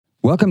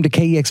Welcome to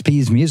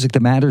KEXP's Music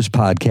That Matters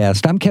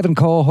podcast. I'm Kevin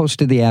Cole, host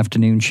of the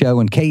afternoon show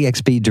and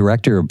KEXP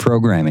director of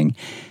programming.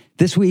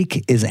 This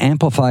week is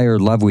Amplifier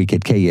Love Week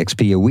at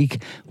KEXP, a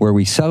week where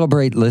we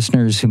celebrate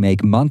listeners who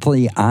make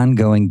monthly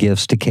ongoing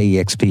gifts to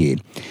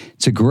KEXP.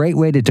 It's a great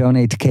way to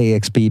donate to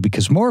KEXP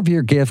because more of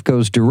your gift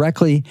goes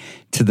directly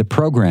to the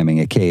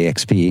programming at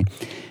KEXP.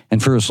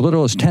 And for as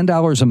little as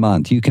 $10 a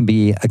month, you can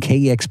be a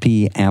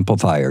KEXP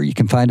amplifier. You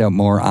can find out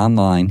more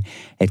online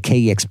at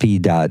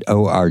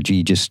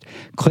kexp.org. Just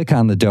click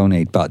on the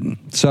donate button.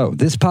 So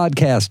this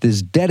podcast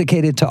is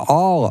dedicated to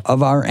all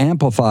of our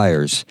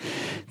amplifiers.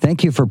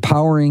 Thank you for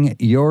powering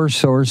your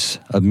source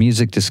of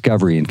music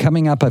discovery. And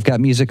coming up, I've got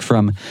music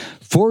from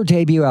 4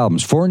 debut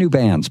albums, 4 new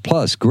bands,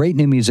 plus great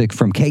new music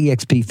from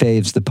KEXP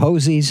faves, The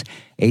Posies,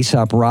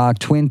 Aesop Rock,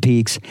 Twin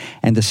Peaks,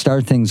 and to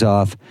start things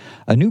off,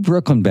 a new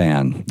Brooklyn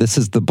band. This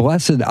is The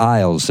Blessed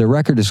Isles. Their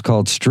record is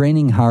called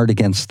Straining Hard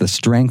Against the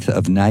Strength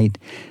of Night.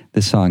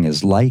 This song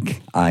is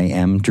Like I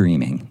Am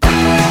Dreaming.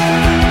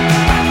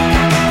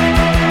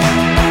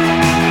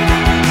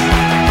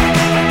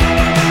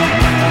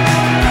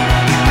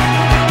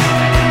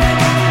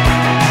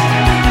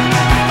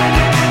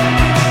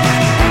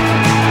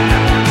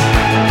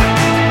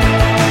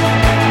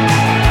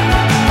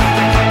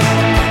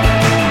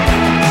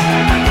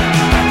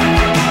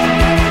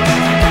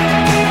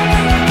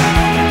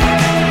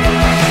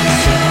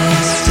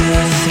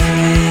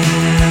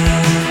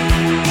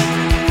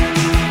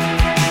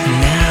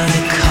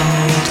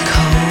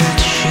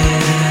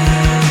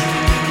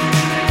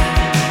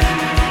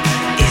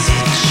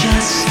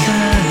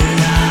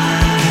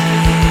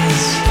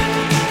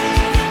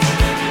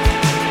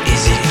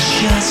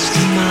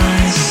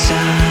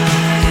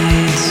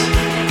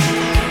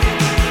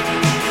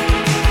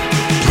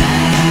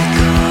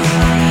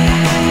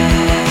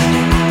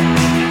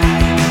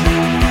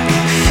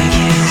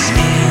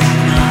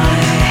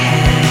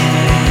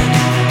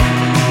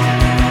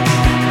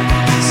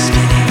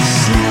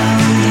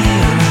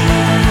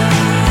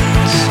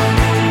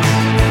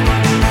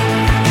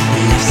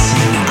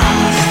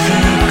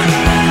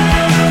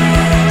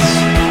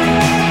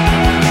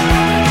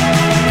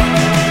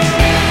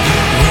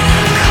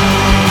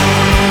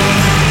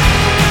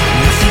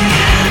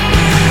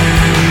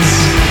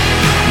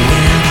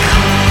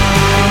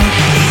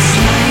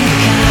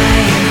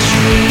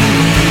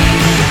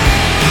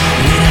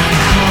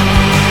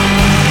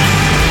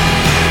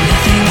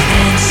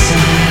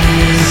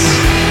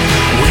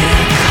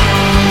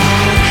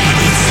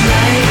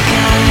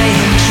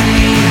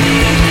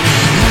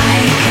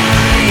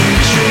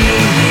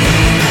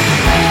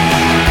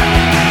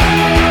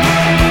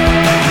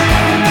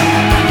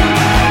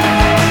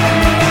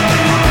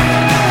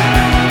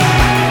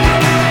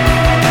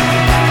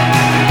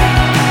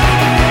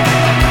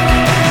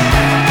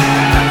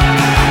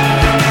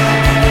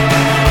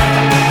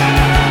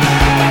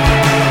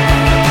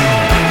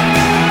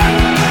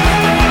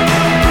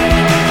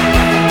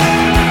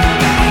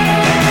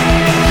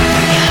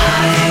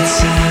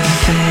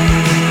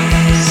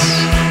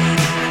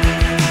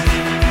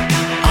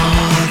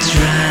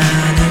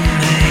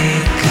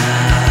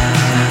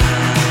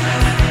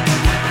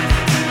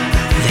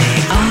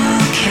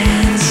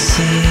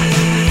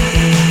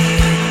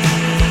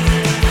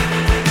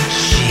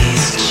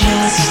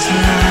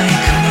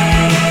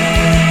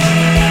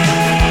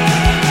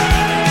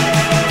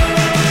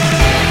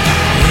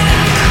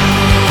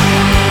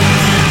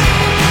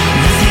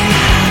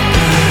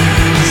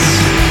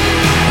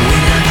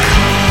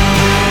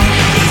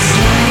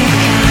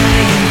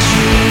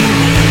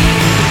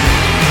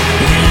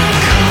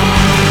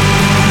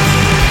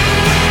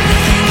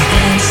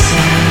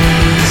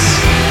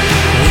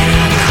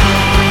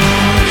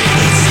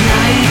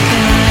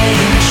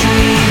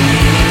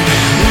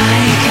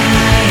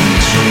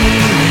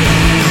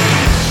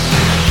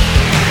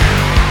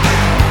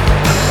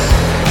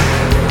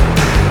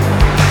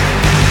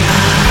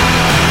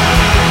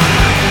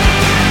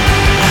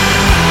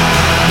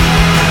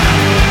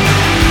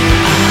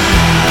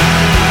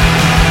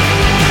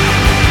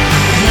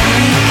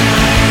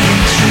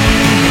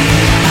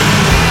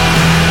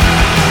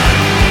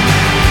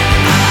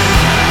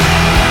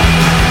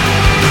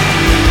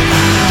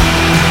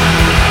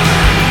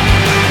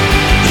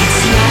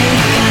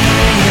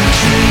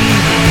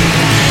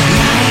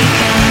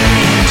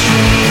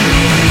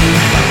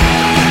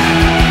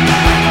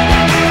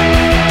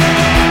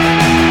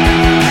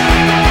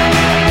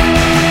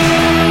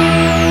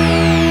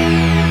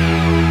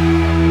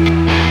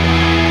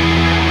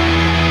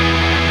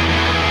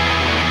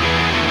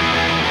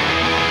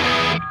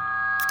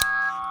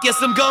 Guess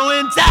I'm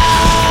going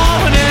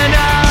down and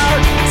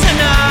out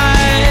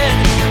tonight,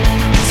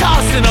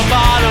 tossing a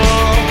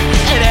bottle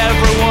at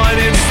everyone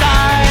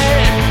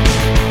inside.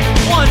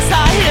 Once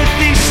I hit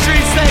these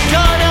streets, they're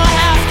gonna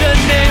have to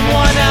name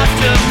one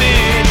after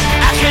me.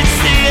 I can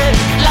see it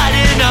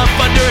lighting up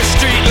under a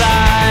street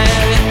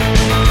light,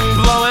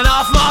 blowing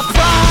off my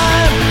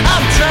prime.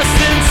 I'm dressed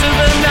into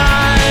the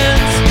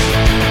nines.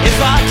 If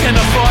I can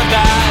afford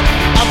that,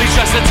 I'll be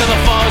dressed until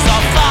the foes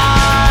are five.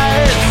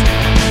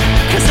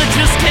 'Cause I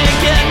just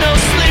can't get no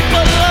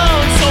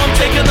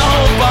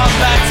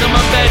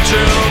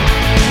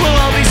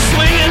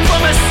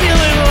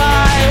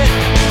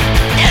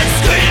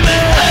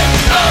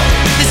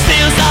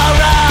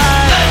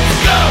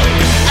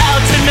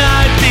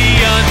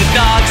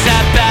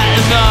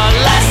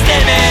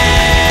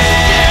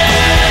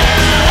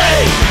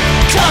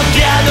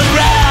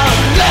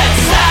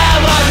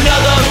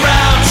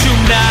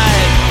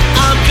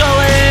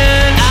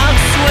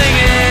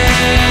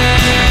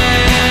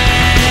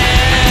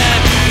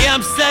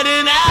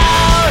setting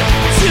out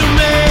to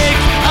make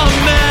a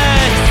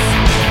mess.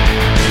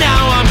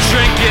 Now I'm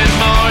drinking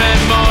more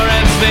and more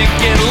and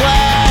thinking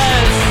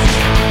less.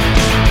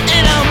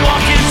 And I'm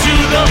walking to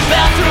the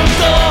bathroom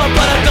door,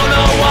 but I don't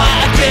know what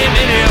I came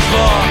in here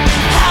for.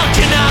 How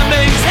can I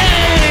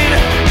maintain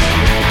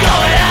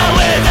going out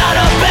without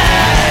a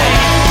bang?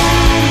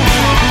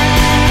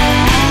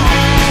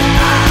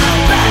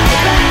 Oh, baby,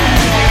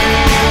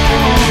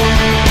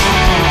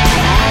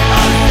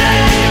 I'm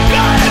saying you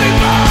got every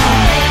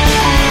more.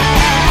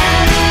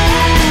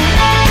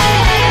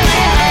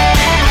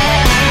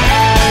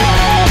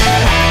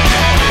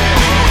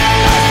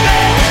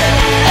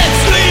 And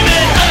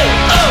screaming,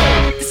 oh, oh,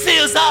 this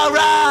feels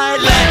alright,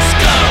 let's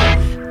go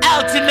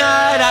out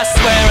tonight. I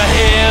swear I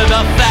hear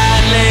the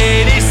fat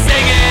lady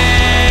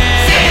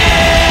singing.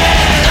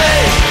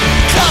 Hey,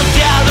 come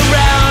gather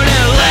round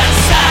and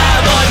let's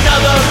have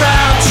another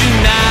round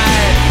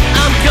tonight.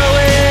 I'm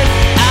going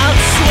out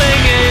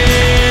swinging.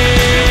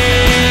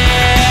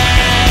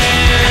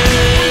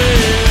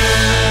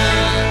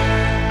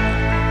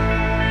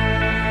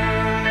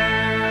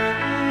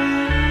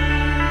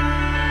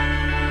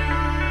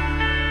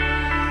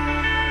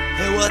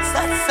 Hey, what's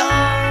that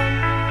song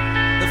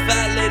the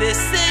fat lady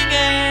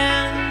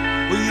singing?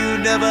 Will you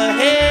never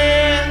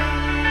hear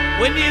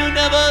when you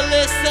never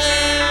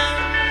listen?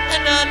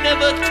 And I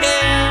never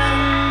care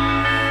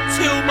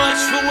too much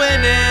for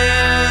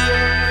winning.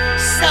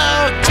 So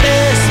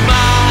kiss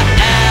my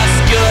ass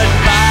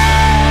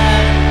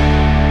goodbye.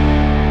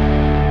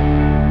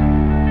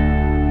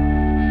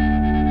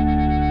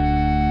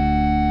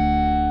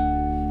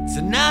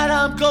 Tonight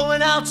I'm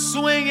going out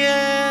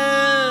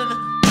swinging.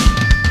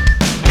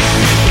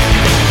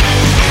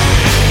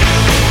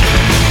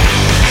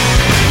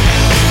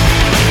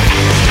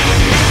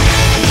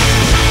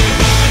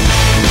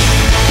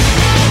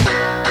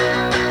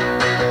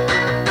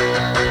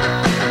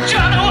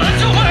 Johnny wants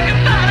to work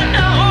and find a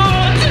no,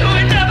 do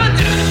we never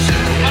do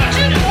too much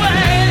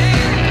anyway?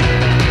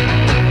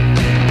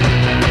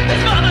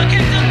 His mother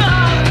kicked him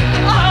out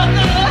of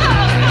the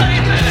house, but he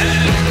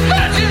begged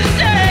her to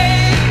stay.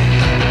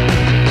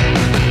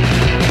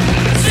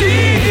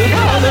 See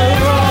how they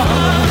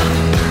run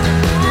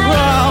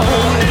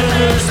round in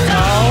this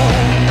town.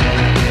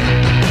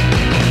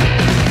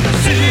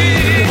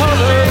 See how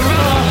they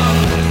run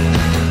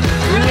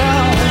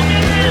round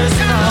in this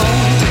town.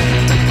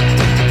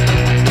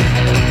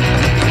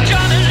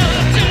 Johnny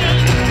looked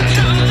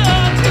into the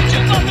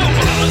picture, but there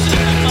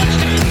wasn't much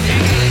to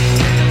see.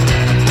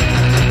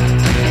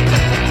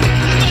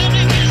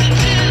 Family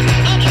visitors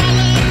on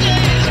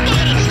holidays,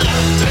 but it's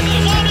not where they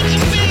wanted to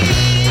be.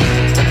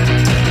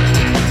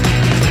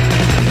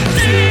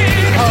 See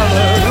how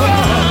they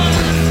run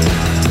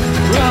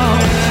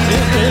round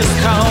in this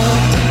town.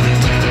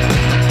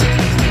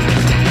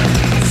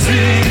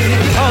 See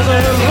how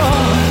they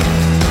run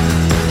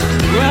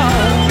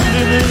round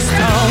in this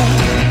town.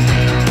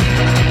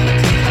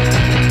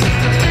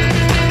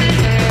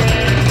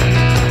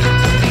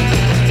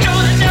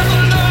 Johnny never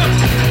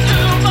looked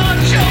too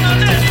much older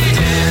than he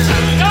did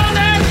on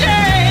that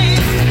day.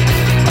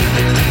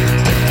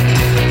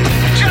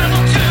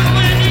 Traveled to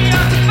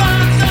India to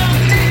find some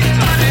peace,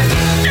 but he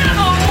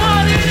never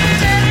wanted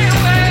it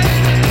anyway.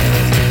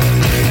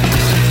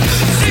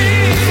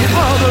 See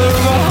how they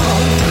run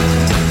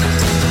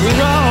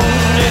round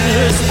in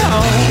this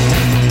town.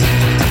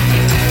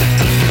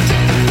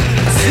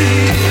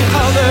 See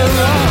how they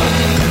run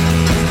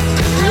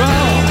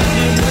round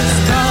in this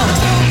town.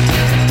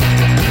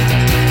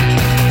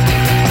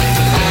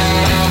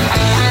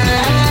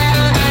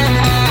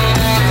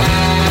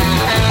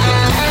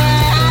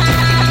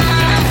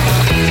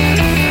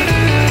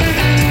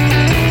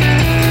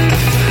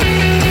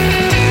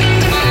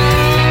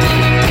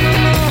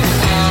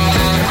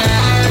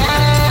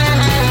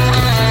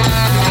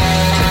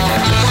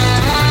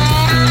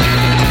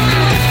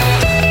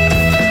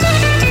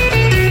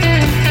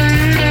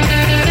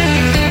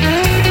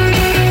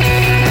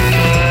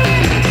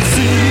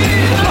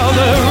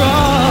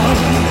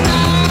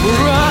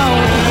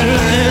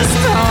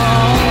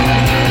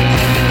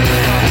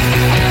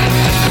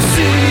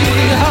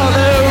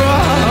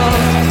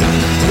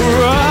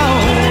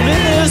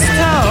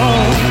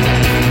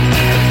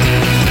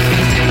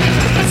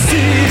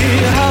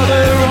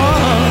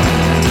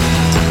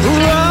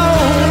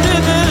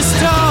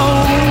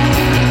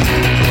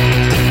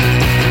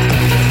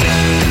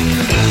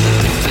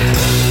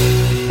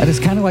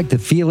 like the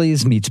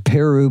Feelies meets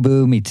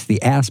Perubu meets the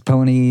Ass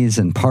Ponies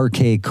and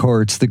Parquet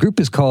Courts. The group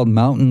is called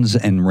Mountains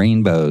and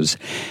Rainbows,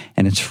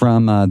 and it's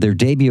from their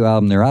debut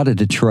album. They're out of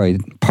Detroit.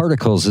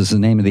 Particles is the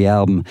name of the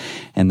album,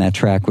 and that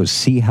track was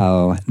See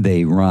How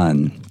They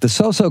Run. The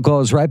So-So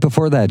Glows right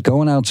before that,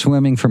 Going Out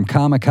Swimming from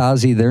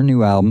Kamikaze, their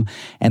new album,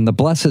 and The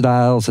Blessed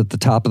Isles at the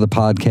top of the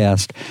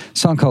podcast, a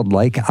song called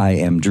Like I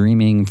Am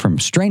Dreaming from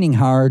Straining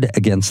Hard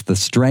Against the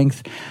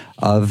Strength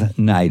of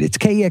Night. It's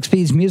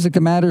KEXP's Music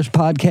That Matters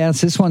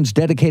podcast. This one's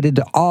dedicated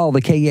to all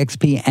the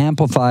KEXP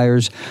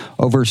amplifiers.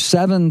 Over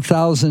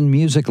 7,000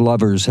 music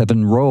lovers have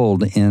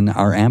enrolled in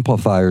our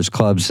Amplifiers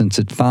Club since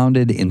it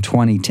founded in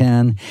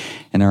 2010,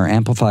 and our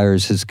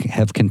amplifiers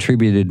have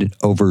contributed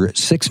over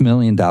 $6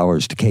 million to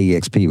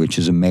KEXP, which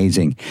is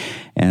amazing.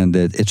 And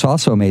it's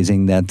also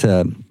amazing that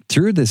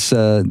through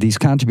these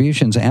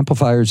contributions,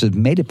 amplifiers have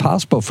made it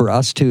possible for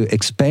us to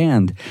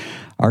expand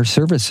our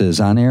services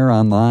on air,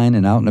 online,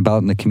 and out and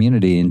about in the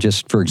community. And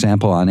just, for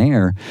example, on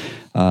air,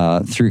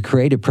 through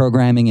creative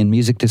programming and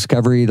music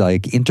discovery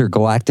like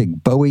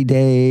Intergalactic Bowie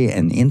Day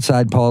and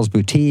Inside Paul's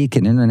Boutique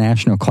and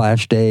International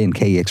Clash Day and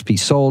KEXP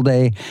Soul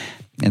Day,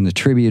 and the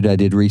tribute I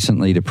did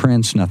recently to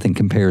Prince, Nothing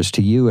Compares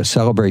to You, a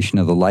celebration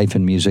of the life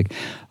and music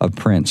of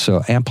Prince.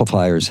 So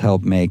amplifiers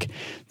help make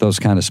those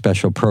kind of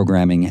special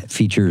programming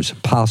features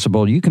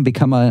possible. You can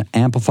become an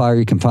amplifier.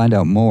 You can find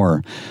out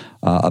more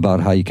about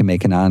how you can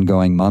make an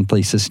ongoing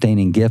monthly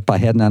sustaining gift by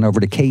heading on over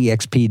to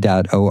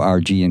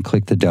KEXP.org and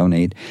click the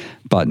donate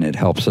button. It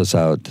helps us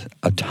out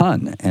a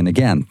ton. And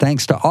again,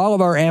 thanks to all of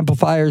our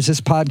amplifiers.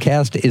 This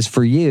podcast is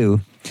for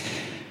you.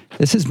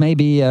 This is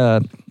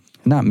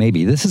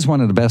this is one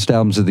of the best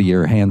albums of the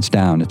year, hands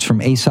down. It's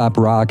from Aesop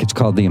Rock. It's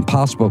called The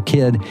Impossible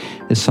Kid.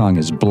 This song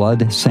is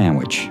Blood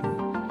Sandwich.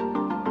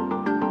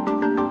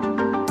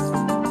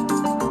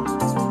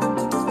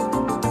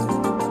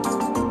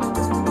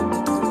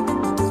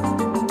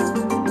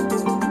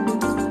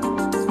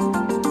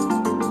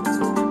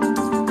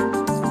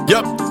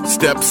 Yup,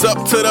 steps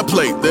up to the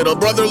plate. Little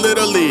brother,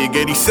 little league.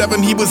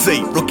 87, he was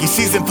 8. Rookie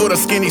season for the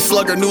skinny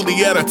slugger, newly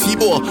at a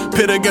T-ball.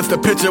 Pit against the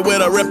pitcher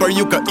with a ripper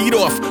you could eat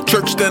off.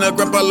 Church then a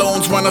grip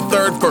loans, run a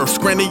third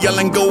first. Granny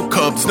yelling go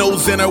Cubs,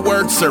 nose in a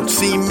word search.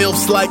 Seen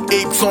milfs like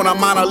apes on a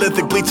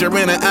monolithic bleacher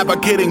in an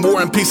advocating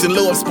war and peace in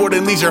lieu of sport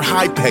and leisure.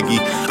 Hi, Peggy.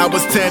 I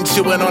was 10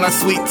 chewing on a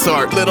sweet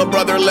tart. Little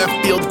brother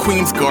left field,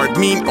 Queens guard.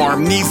 Mean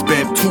arm, knees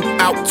bent, 2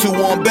 out, 2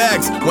 on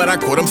bags. When I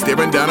caught him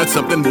staring down at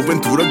something moving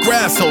through the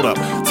grass. Hold up,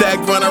 tag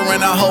runner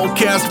and a whole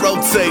cast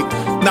rotate.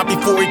 Not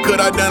before he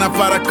could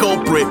identify the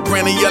culprit.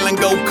 Granny yelling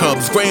go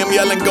Cubs, Graham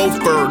yelling go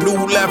Fur. New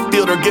left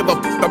fielder give a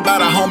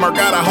about a homer.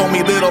 Got a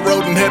homie, little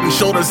rodent head and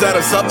shoulders at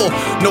a supple.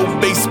 No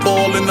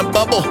baseball in the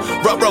bubble.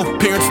 Ruh-roh,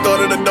 parents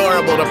started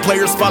adorable. The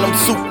players followed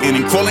suit and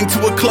crawling to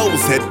a close.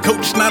 Head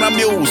coach not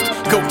amused,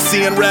 coach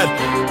seeing red.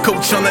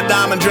 Coach on the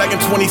diamond, dragging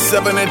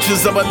 27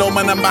 inches of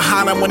aluminum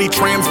behind him when he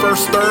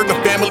transfers third. The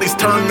family's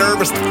turned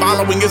nervous. The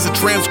following is a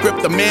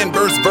transcript. The man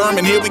burst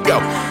vermin. Here we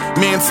go.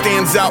 Man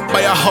stands out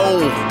by a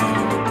hole.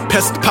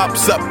 Pest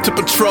pops up to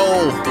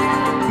patrol.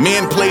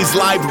 Man plays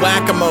live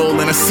whack-a-mole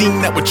in a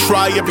scene that would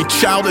try every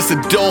childless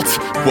adult.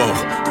 Whoa,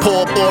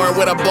 Paul Bohr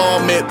with a ball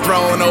mitt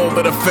thrown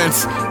over the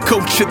fence.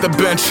 Coach at the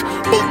bench.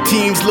 Both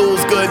teams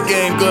lose. Good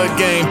game, good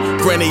game.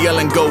 Granny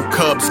yelling go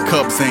Cubs.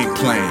 Cubs ain't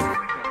playing.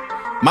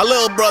 My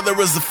little brother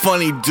is a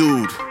funny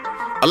dude.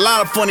 A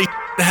lot of funny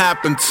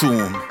happened to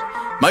him.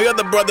 My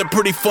other brother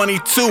pretty funny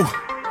too.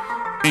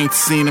 Ain't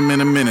seen him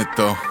in a minute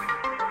though.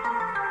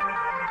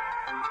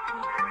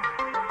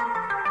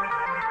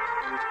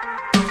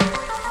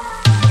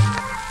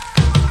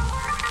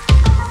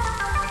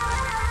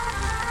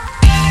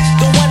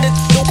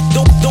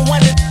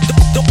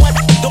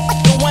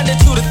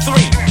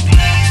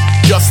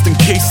 Just in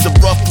case of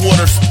rough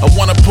waters, I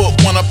wanna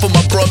put one up for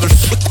my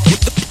brothers.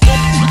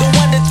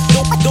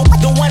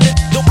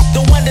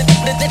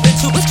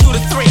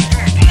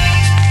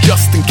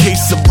 Just in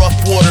case of rough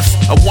waters,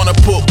 I wanna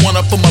put one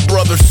up for my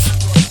brothers.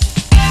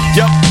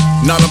 Yup,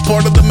 not a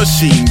part of the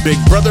machine. Big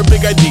brother,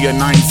 big idea,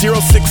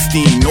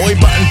 9016. Noi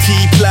button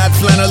tee, plaid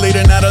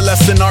flannelator,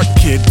 adolescent art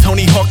kid.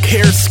 Tony Hawk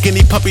hair,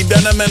 skinny puppy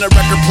denim, and a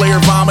record player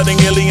vomiting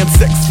alien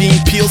sex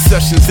fiend. Peel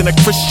sessions in a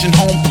Christian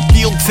home for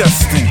field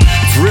testing.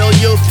 It's real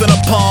youth in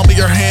the palm of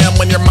your hand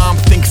when your mom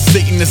thinks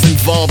Satan is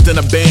involved in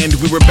a band.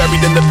 We were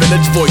buried in the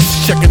village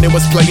voice, checking it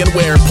was playing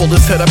where. Pulled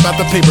his head up out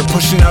the paper,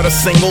 pushing out a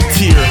single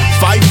tear.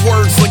 5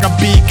 words like a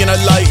beacon, a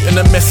light in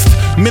the mist.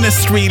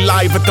 Ministry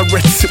live at the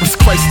Ritz. It was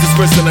Christ is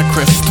risen a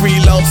Chris. 3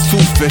 loves,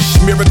 2 fish.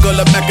 Miracle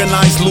of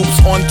mechanized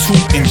loops on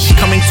 2-inch.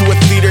 Coming to a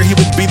theater, he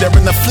would be there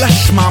in the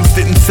flesh. Moms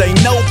didn't say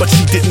no, but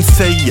she didn't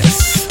say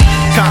yes.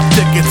 Cop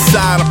tickets,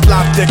 side of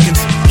plot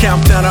thickens.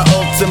 Countdown to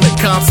ultimate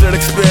concert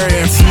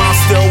experience. Mom's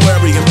still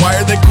worrying. Why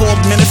are they called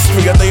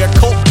ministry? Are they a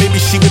cult? Maybe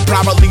she would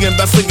probably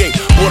investigate.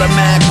 Bought a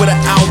mag with an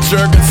Al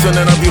Jurgensen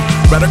interview.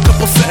 Read a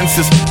couple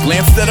sentences.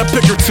 Glanced at a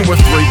pic or 2 or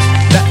 3.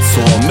 That's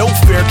all. No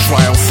fair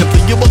trial. Simply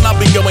you will not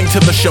be going to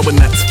the show and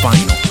that's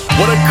final.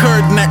 What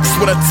occurred next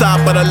with the top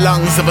of the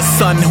lungs of a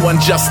son who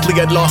unjustly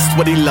had lost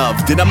what he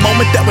loved? In a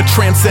moment that would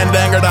transcend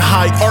anger, the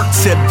high art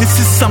said, this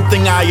is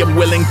something I am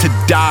willing to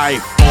die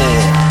for.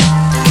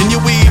 Can you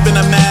even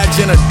even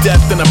imagine a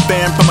death in a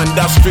band from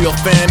industrial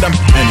fandom.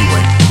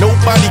 Anyway,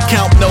 nobody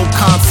count no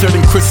concert,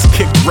 and Chris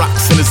kicked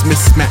rocks in his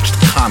mismatched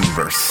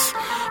Converse.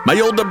 My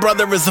older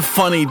brother is a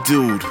funny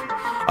dude.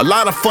 A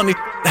lot of funny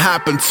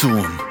happened to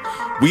him.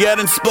 We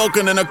hadn't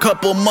spoken in a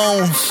couple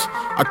months.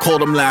 I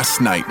called him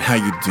last night. How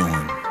you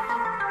doing?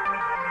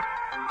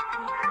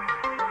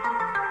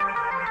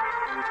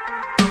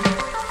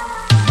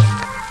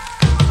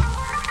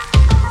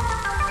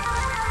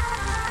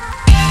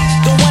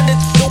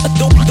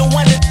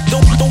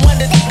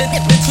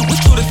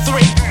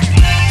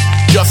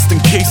 Just in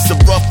case of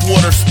rough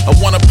waters, I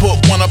wanna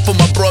put one up for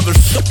my brothers.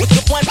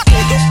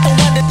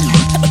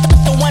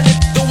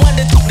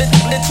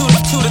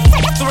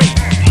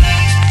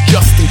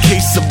 Just in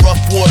case of rough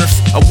waters,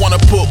 I wanna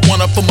put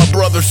one up for my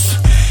brothers.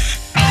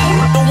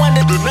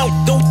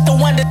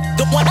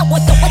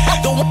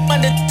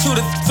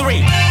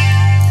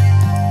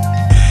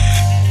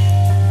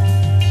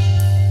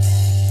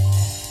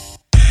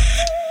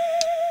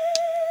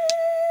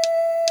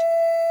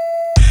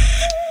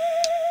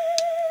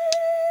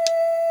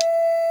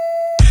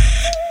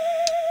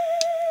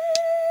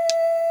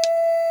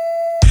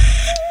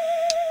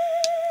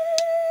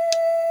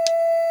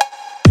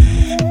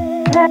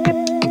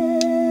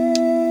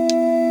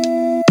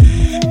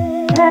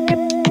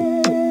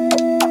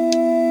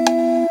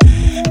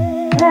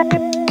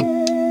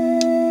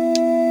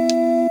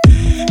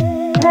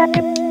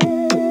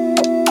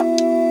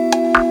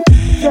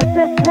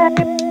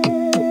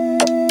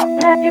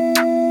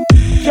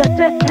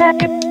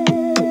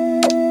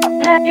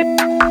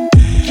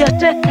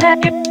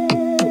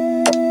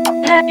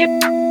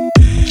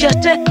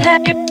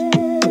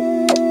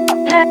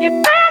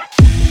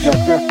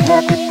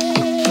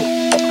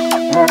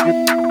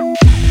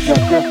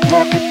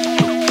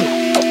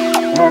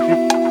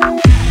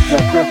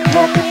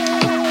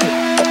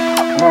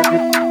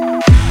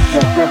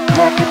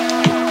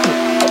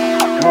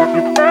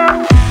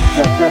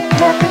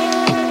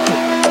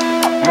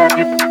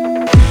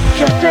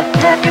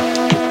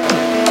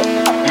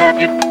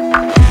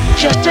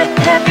 Just to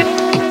have you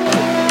back.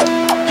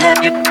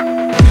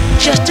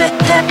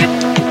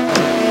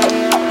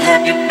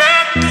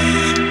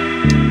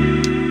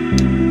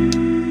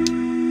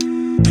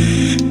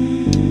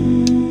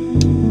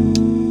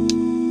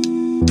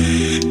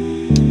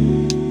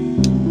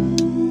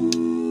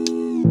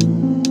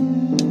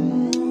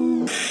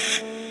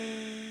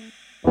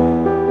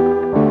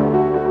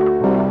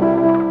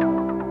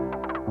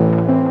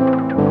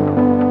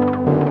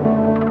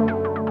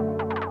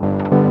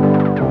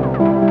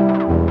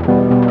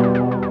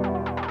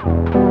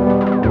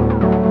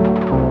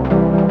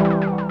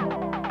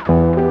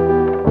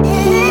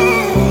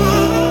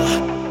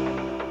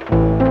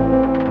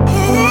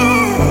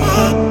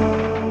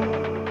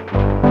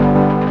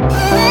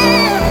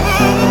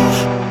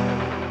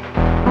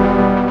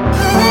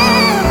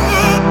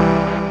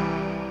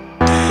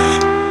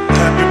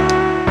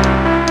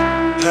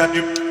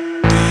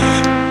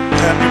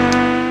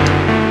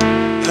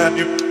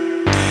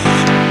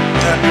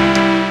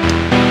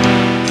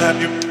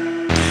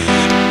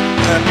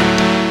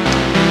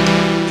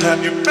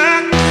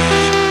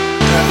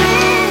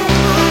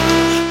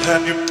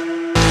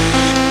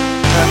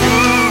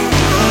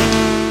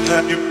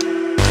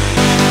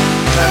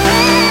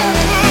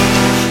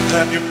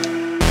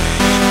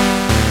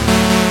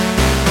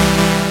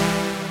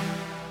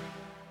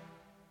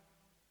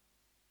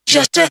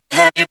 Just to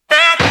have you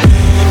back.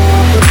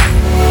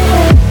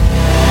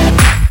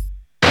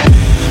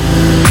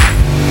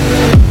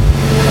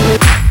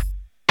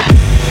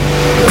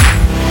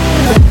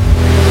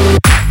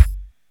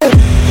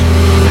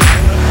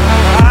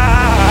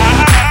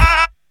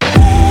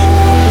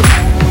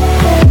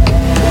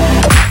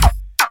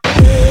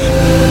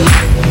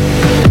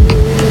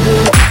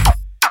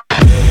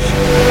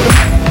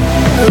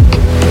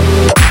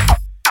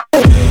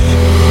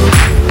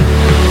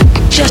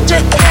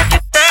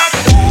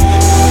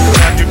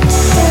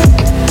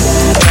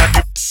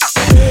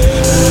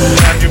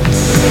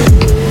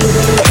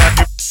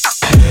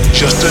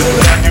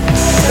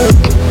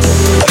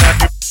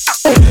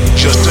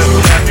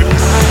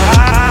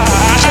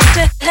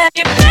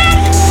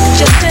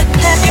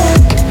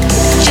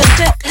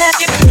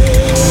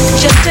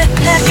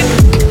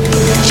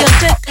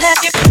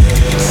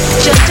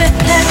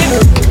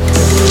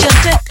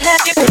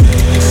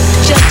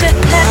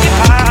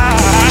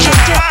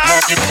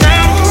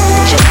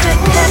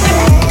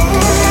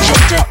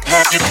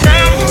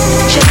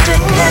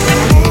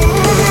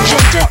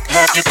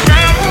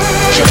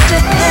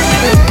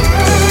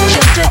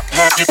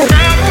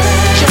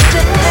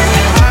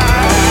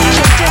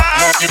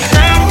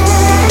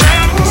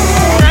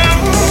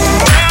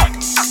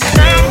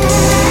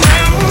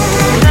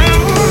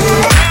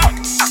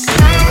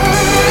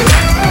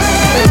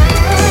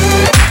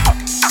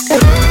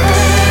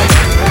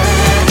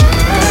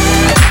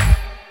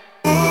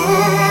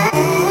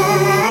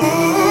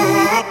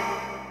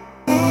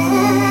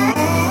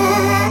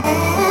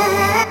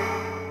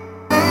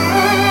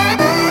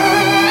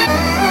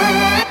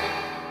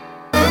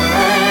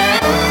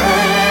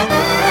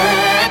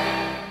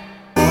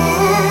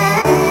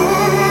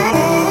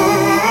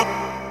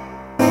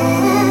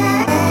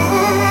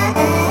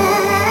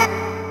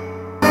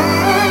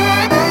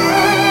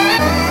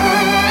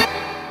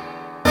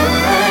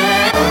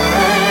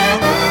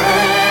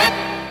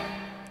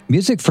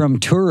 Music from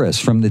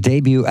Tourist from the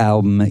debut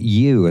album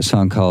You, a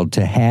song called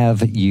To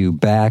Have You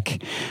Back.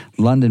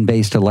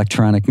 London-based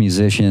electronic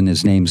musician.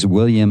 His name's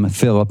William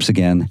Phillips,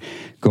 again,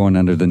 going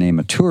under the name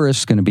of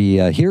Tourist. Going to be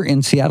here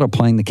in Seattle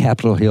playing the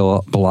Capitol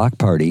Hill Block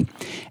Party.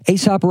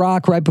 Aesop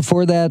Rock, right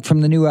before that,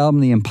 from the new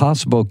album, The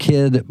Impossible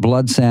Kid,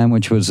 Blood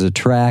Sandwich was the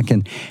track.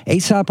 And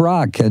Aesop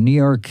Rock, a New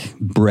York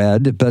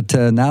bred, but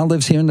now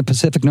lives here in the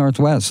Pacific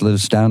Northwest,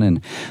 lives down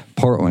in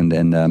Portland.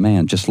 And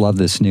man, just love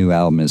this new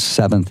album, his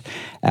 7th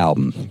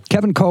album.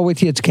 Kevin Cole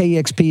with you. It's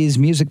KEXP's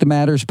Music That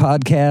Matters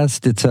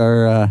podcast. It's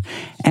our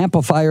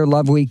Amplifier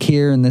Love Week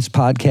here, and this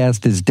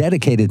podcast is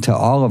dedicated to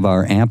all of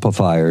our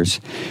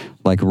amplifiers,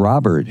 like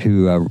Robert,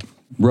 who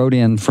wrote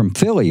in from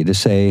Philly to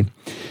say,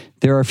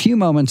 there are a few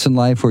moments in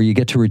life where you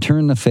get to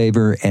return the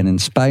favor and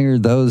inspire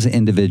those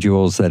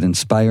individuals that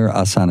inspire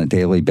us on a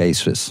daily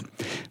basis.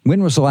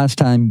 When was the last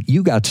time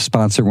you got to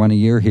sponsor one of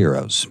your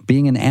heroes?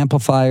 Being an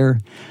amplifier,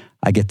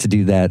 I get to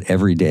do that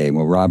every day.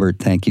 Well, Robert,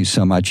 thank you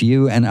so much.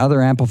 You and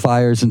other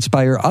amplifiers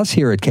inspire us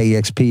here at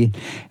KEXP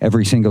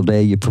every single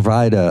day. You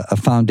provide a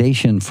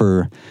foundation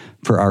for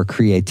our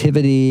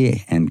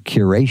creativity and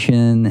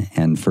curation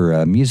and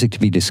for music to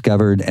be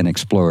discovered and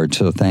explored.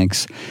 So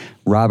thanks,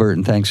 Robert,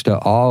 and thanks to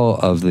all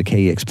of the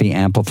KEXP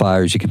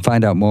amplifiers. You can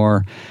find out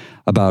more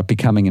about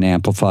becoming an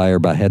amplifier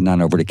by heading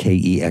on over to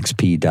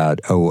kexp.org.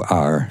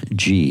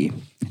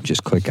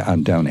 Just click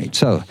on donate.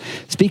 So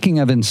speaking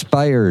of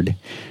inspired,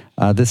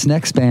 this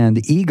next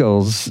band,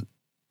 Eagles,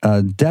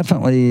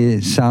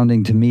 definitely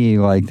sounding to me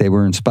like they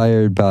were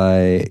inspired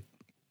by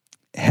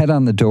Head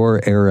on the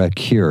Door era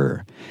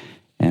Cure.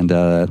 And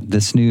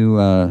this new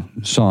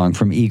song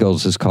from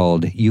Eagles is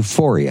called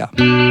Euphoria.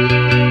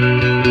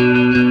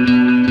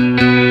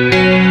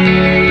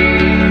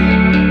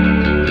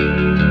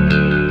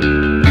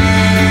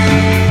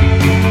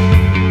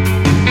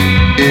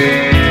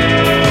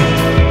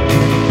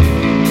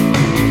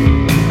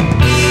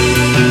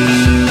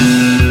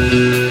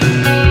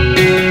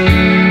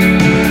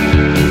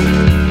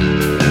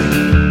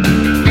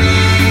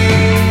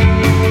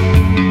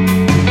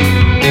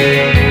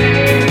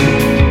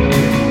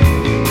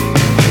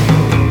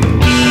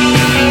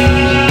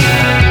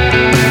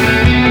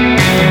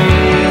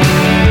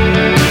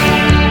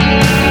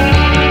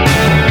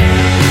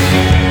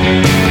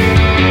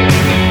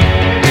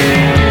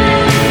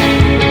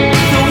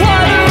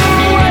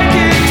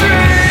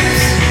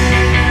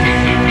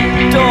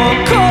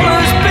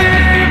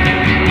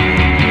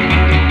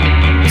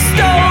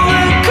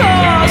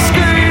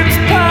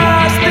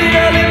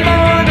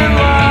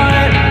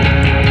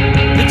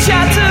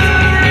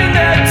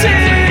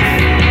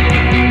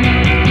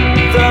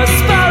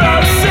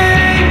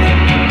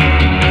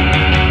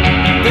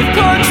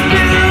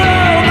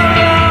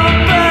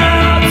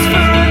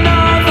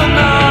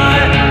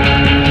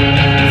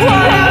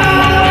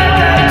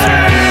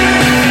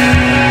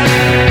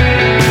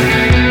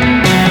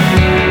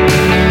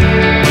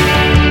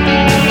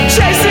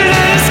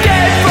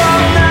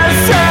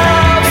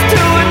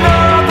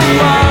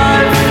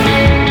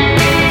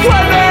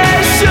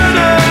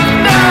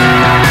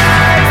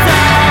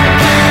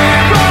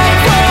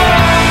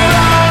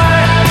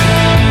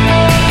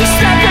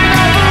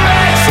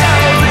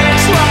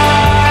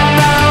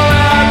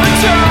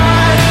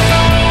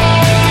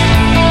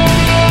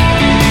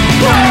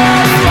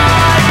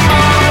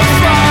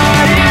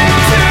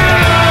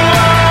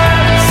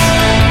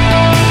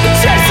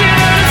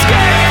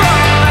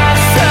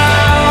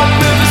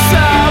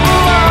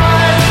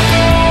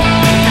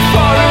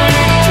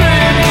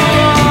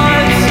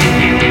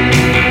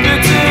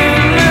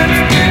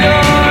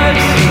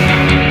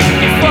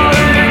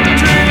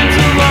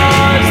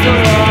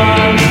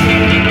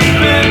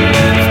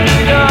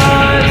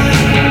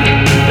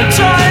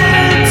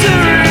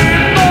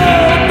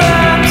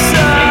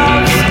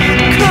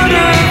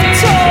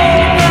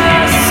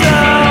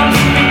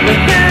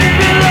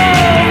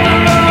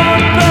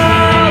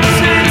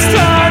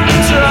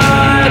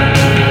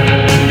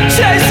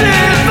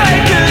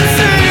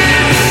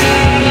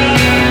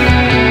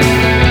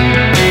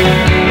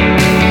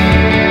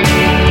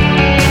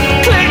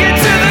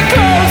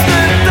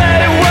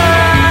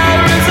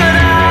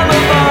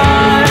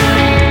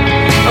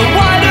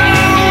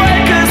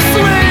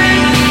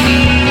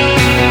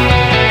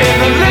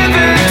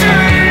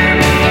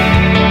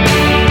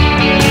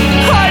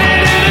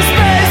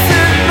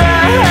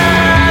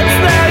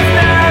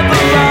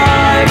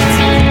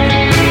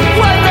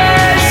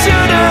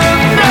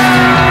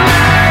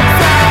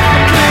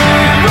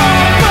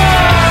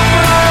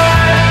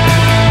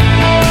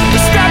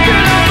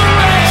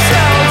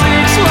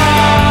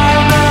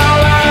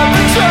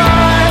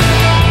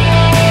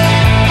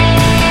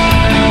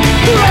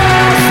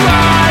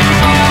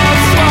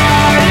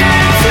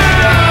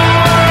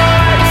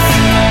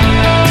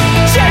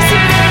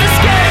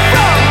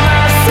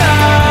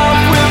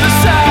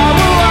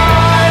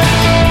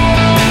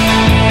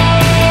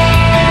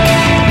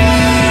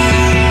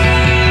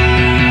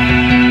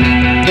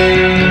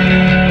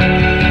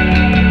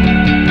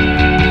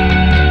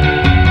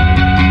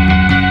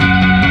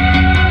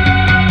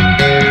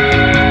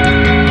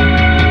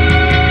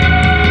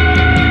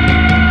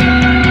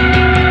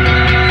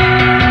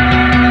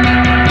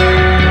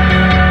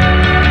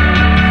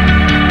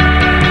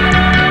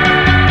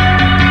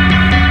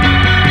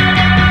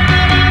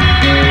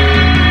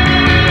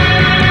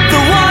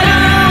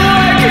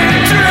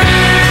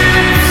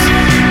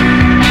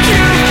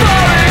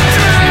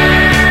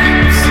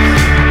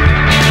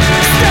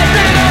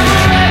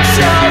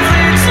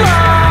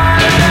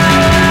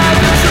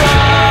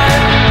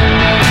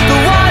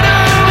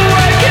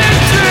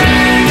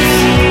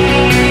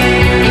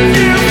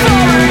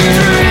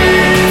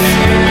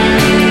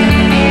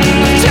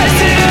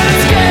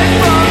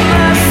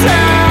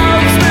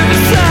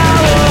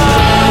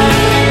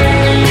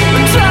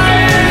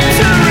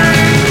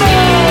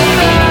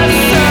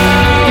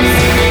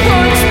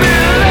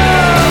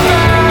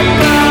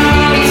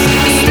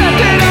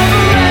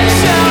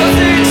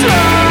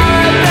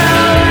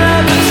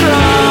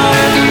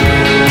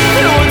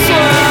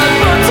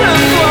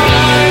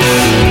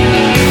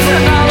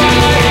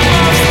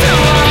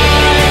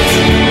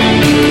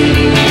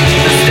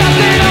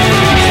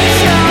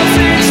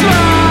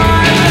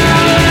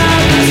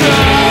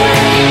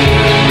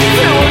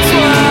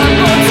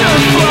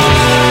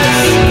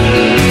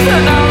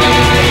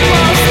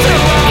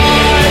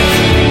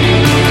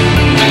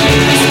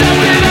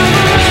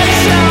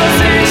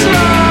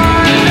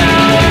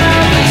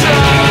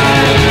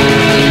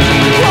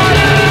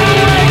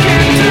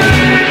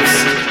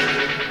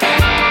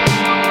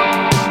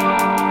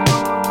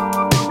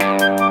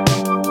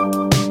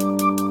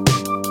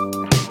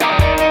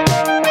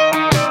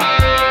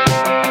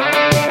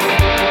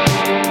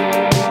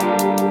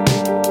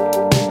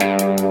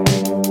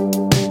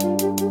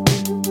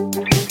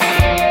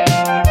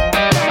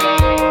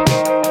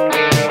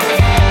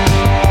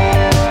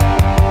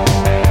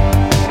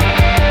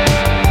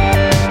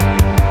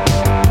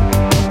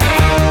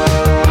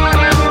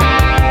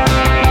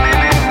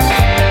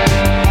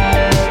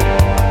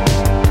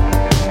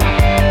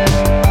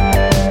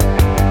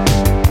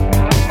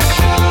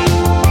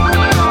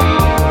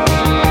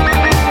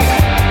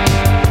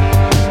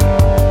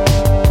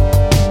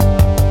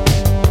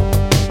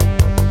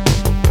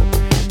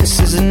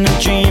 in a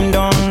dream,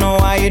 don't know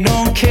why you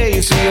don't care.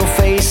 You see your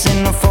face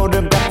in a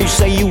photograph, you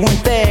say you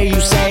weren't there. You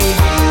say,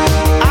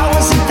 I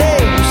wasn't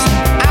there, you say,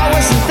 I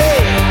wasn't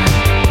there.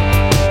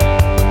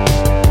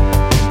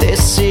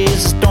 This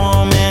is a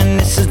storm and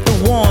this is the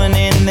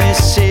warning.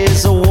 This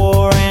is a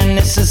war and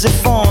this is it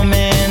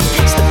forming.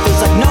 Still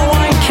feels like no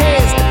one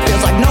cares, still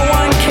feels like no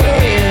one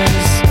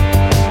cares.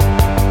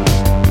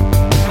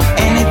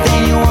 Anything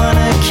you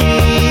wanna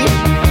keep,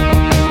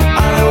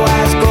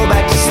 otherwise go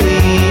back to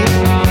sleep.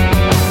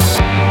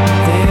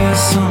 There's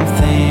some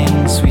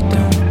things we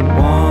don't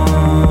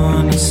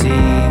wanna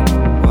see.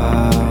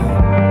 Wow,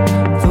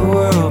 the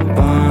world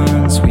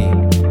burns, we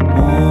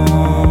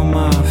warm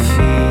our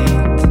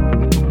feet.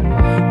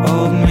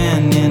 Old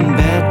man in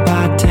bed,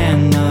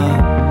 bartender,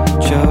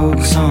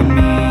 jokes on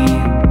me.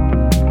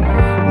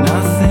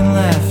 Nothing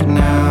left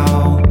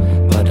now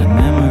but a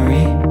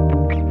memory.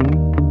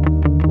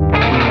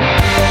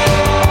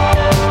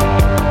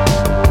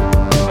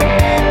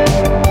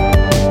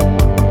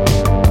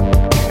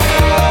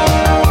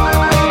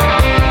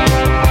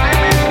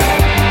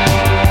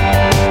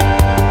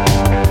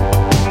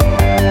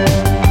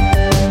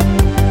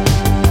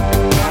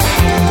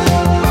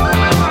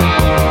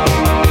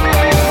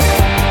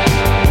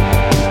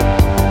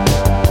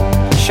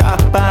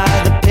 Shot by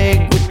the pig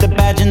with the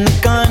badge and the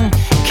gun.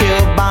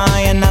 Killed by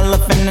an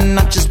elephant and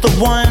not just the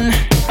one.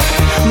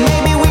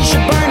 Maybe we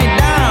should burn it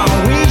down,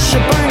 we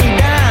should burn it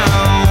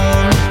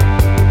down.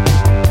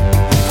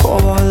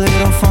 Poor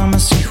little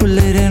pharmacy who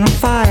lit it on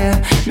fire.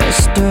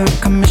 Mr.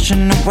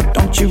 Commissioner, why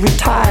don't you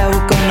retire?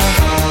 We're gonna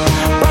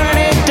burn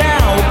it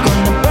down, we're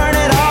gonna burn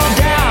it all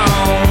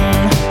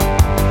down.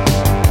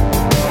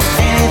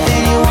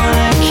 Anything you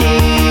wanna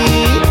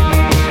keep,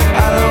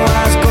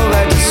 otherwise go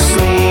back to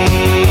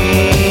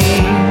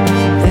sleep.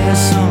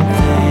 There's some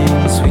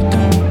things we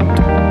don't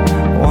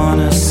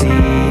wanna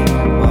see.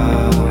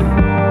 Wow,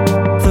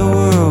 the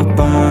world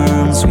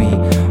burns, we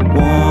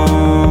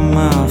warm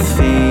our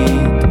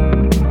feet.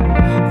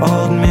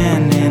 Old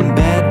man in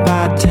bed,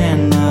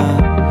 bartender,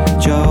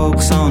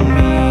 jokes on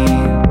me.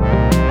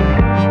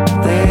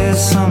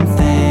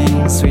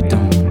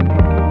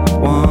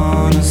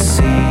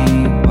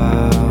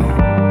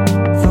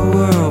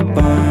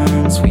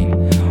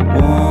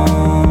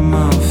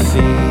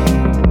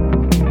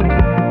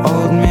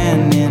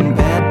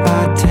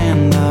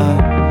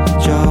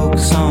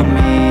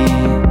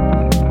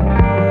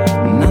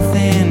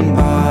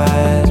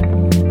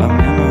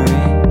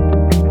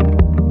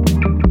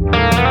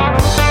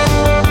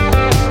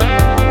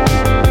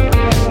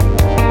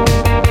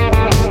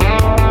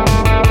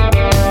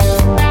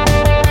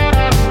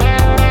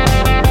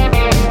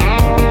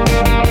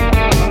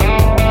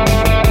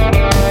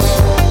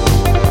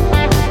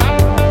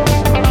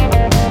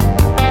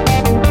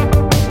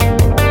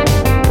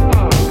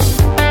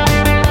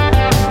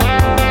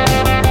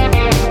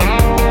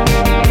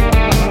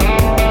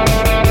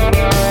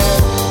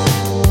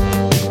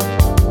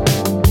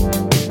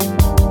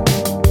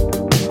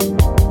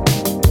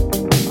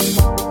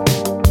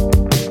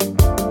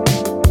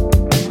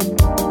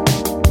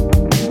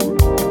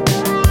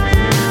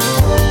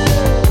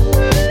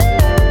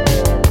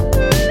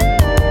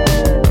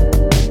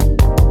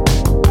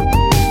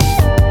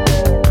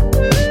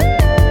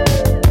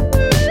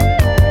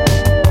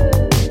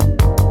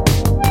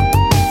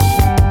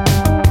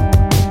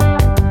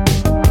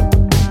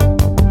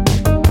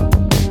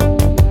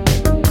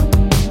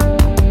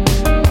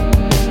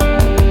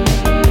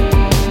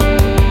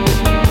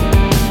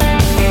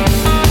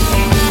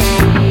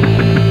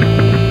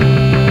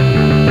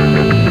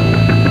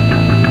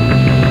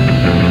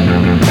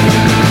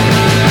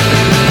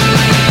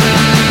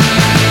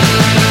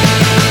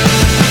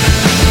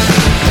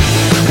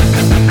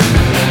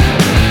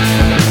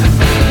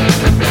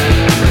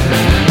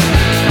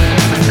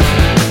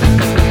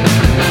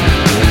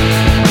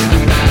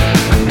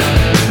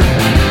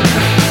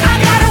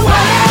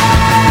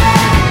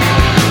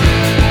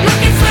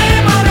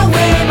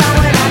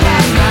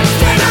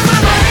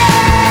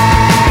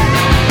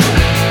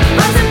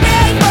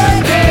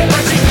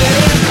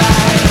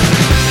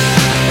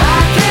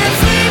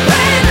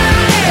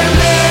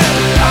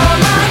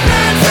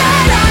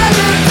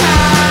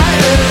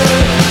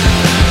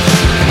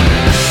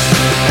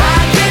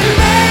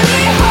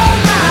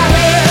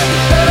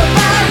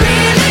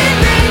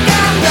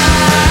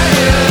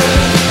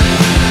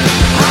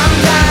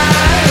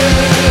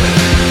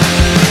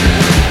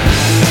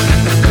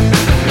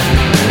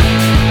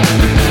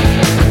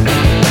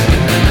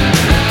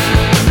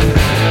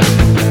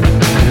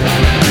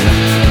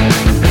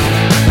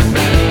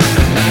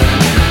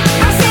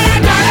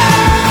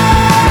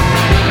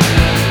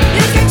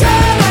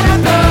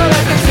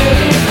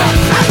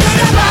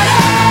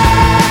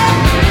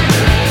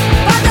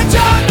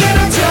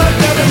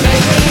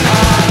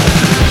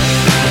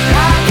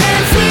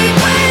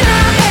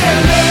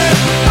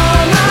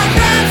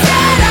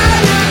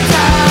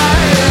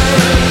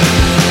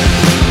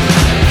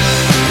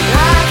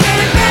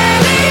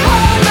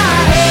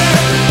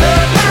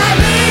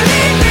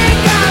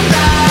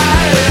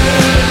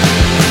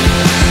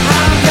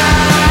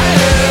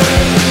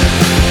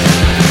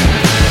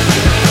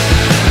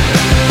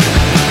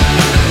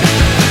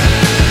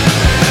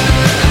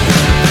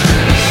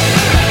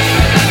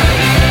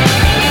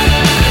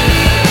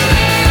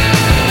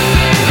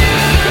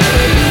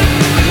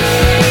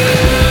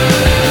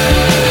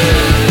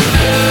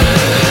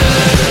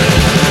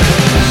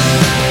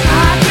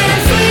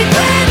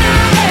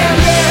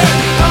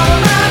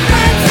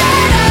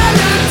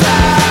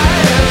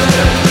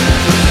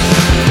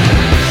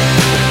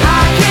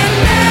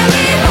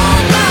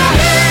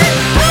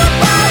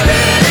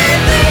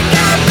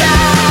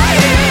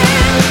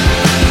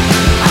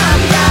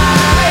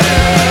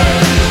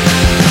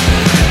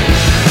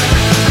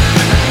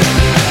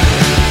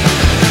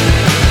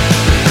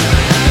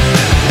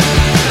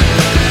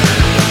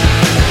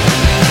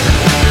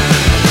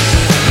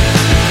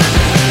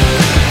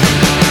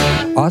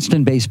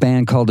 Boston-based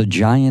band called A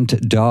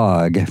Giant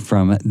Dog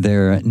from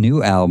their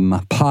new album,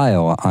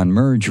 Pile, on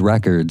Merge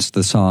Records,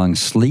 the song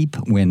Sleep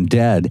When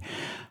Dead.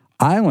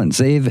 Islands,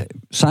 they've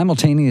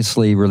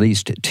simultaneously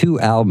released 2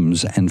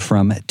 albums, and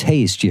from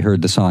Taste, you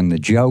heard the song The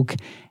Joke,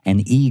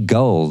 and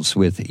E-Gulls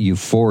with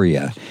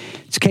Euphoria.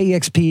 It's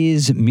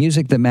KEXP's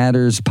Music That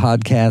Matters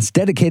podcast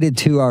dedicated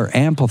to our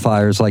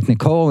amplifiers like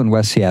Nicole in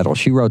West Seattle.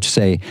 She wrote to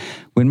say,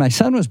 when my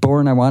son was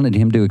born, I wanted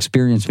him to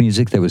experience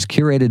music that was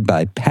curated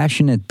by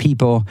passionate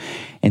people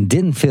and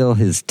didn't fill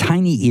his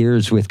tiny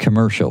ears with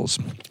commercials.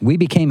 We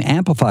became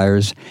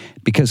amplifiers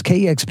because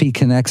KEXP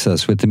connects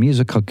us with the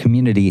musical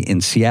community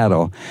in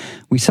Seattle.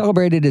 We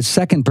celebrated his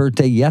 2nd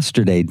birthday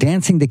yesterday,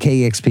 dancing to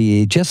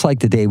KEXP just like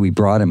the day we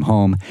brought him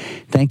home.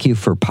 Thank you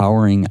for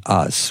powering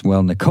us.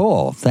 Well,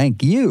 Nicole,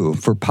 thank you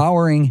for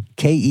powering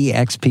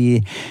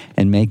KEXP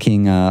and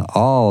making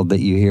all that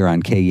you hear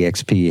on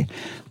KEXP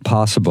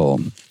possible.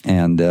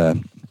 And,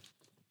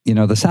 you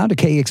know, the sound of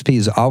KEXP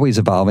is always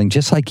evolving,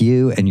 just like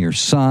you and your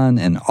son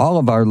and all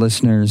of our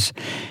listeners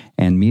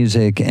and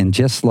music. And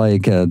just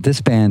like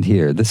this band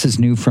here, this is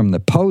new from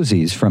the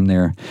Posies from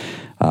their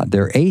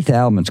 8th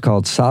album. It's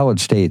called Solid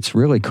States.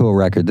 Really cool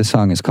record. This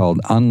song is called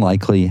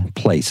Unlikely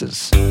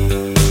Places.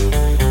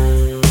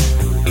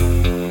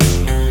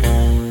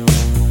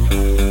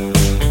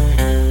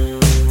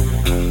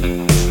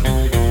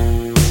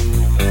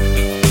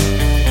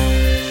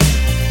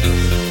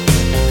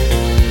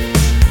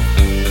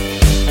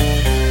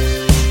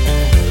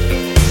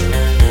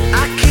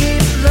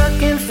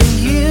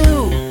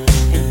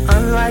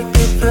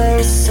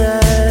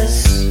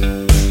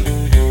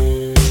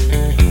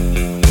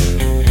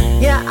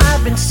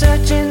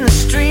 Searching the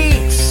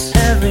streets,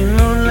 every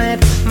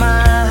moonlit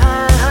mile.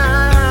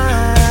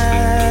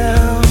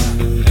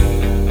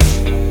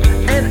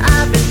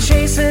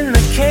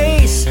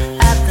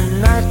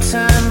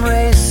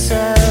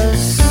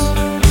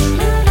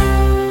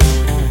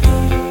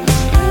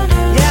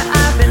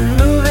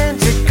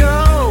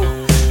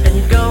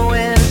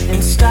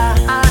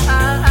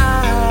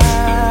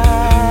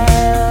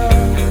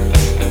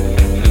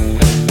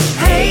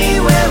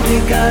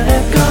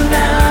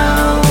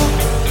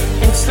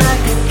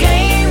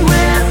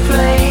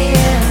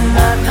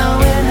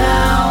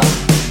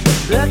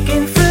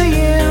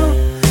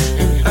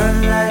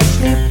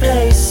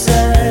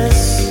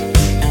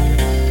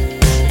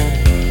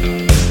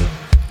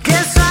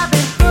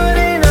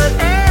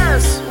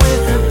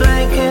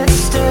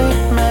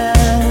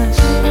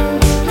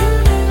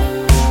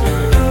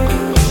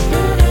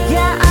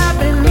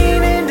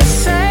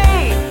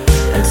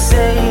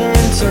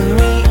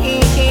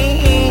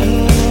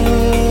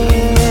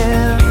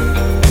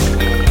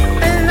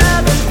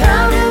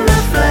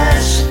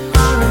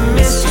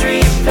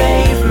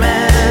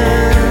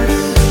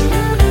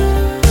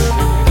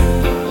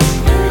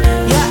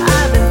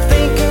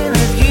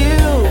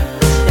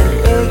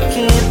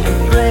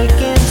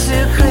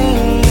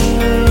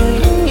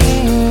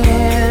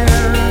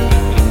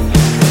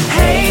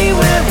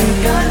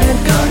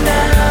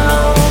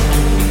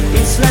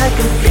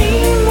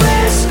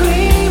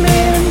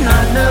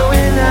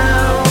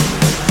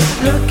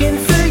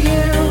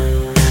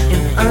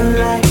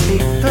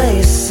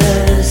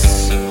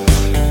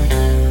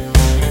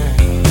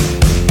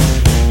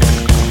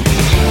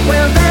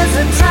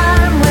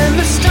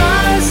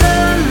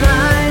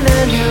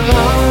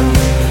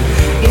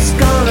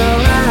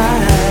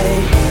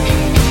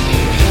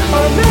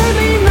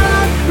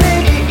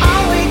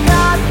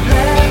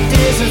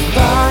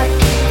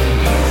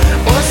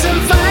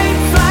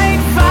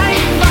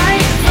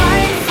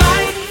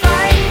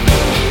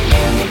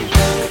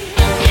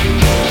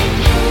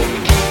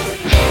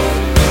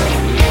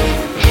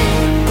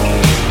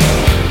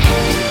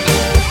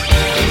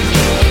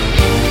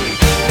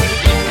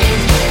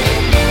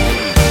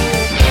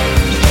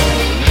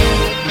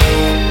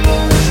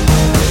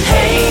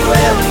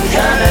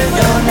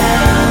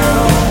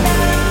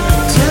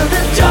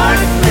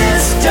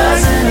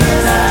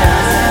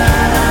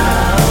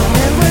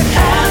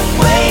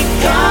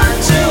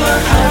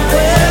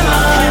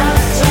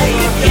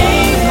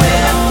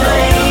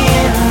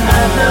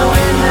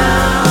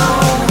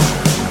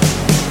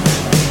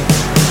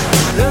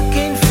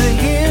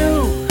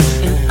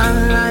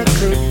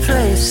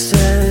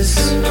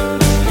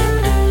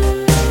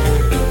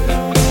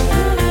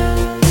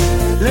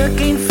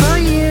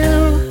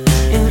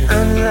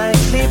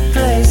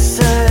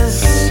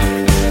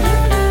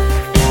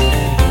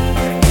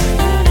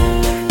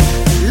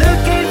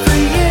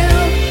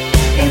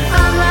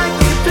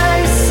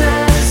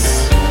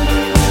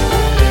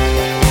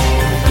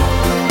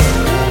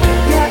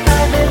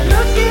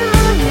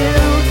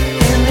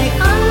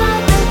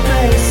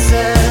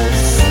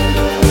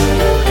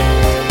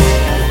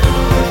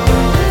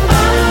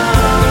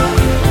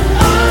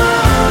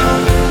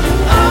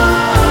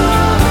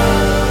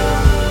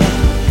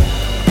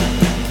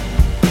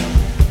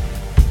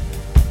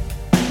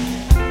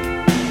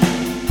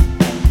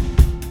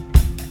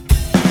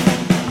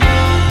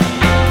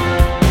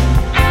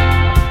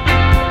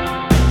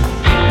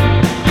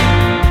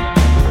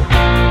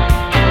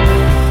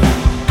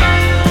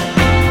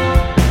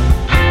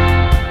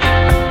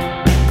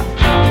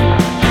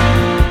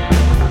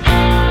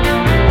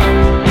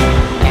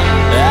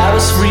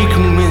 was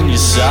freaking when you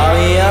saw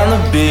me on the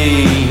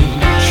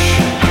beach.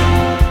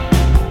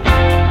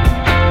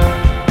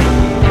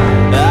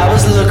 I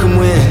was looking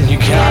when you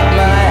caught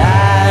my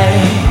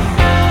eye.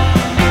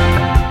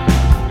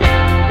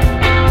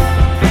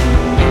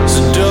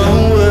 So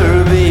don't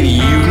worry, baby,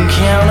 you can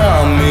count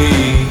on me.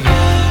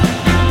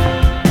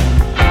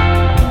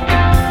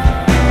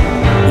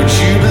 Would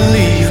you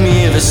believe me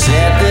if I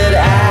said that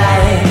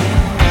I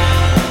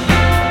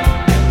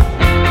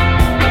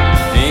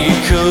think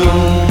it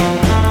cool?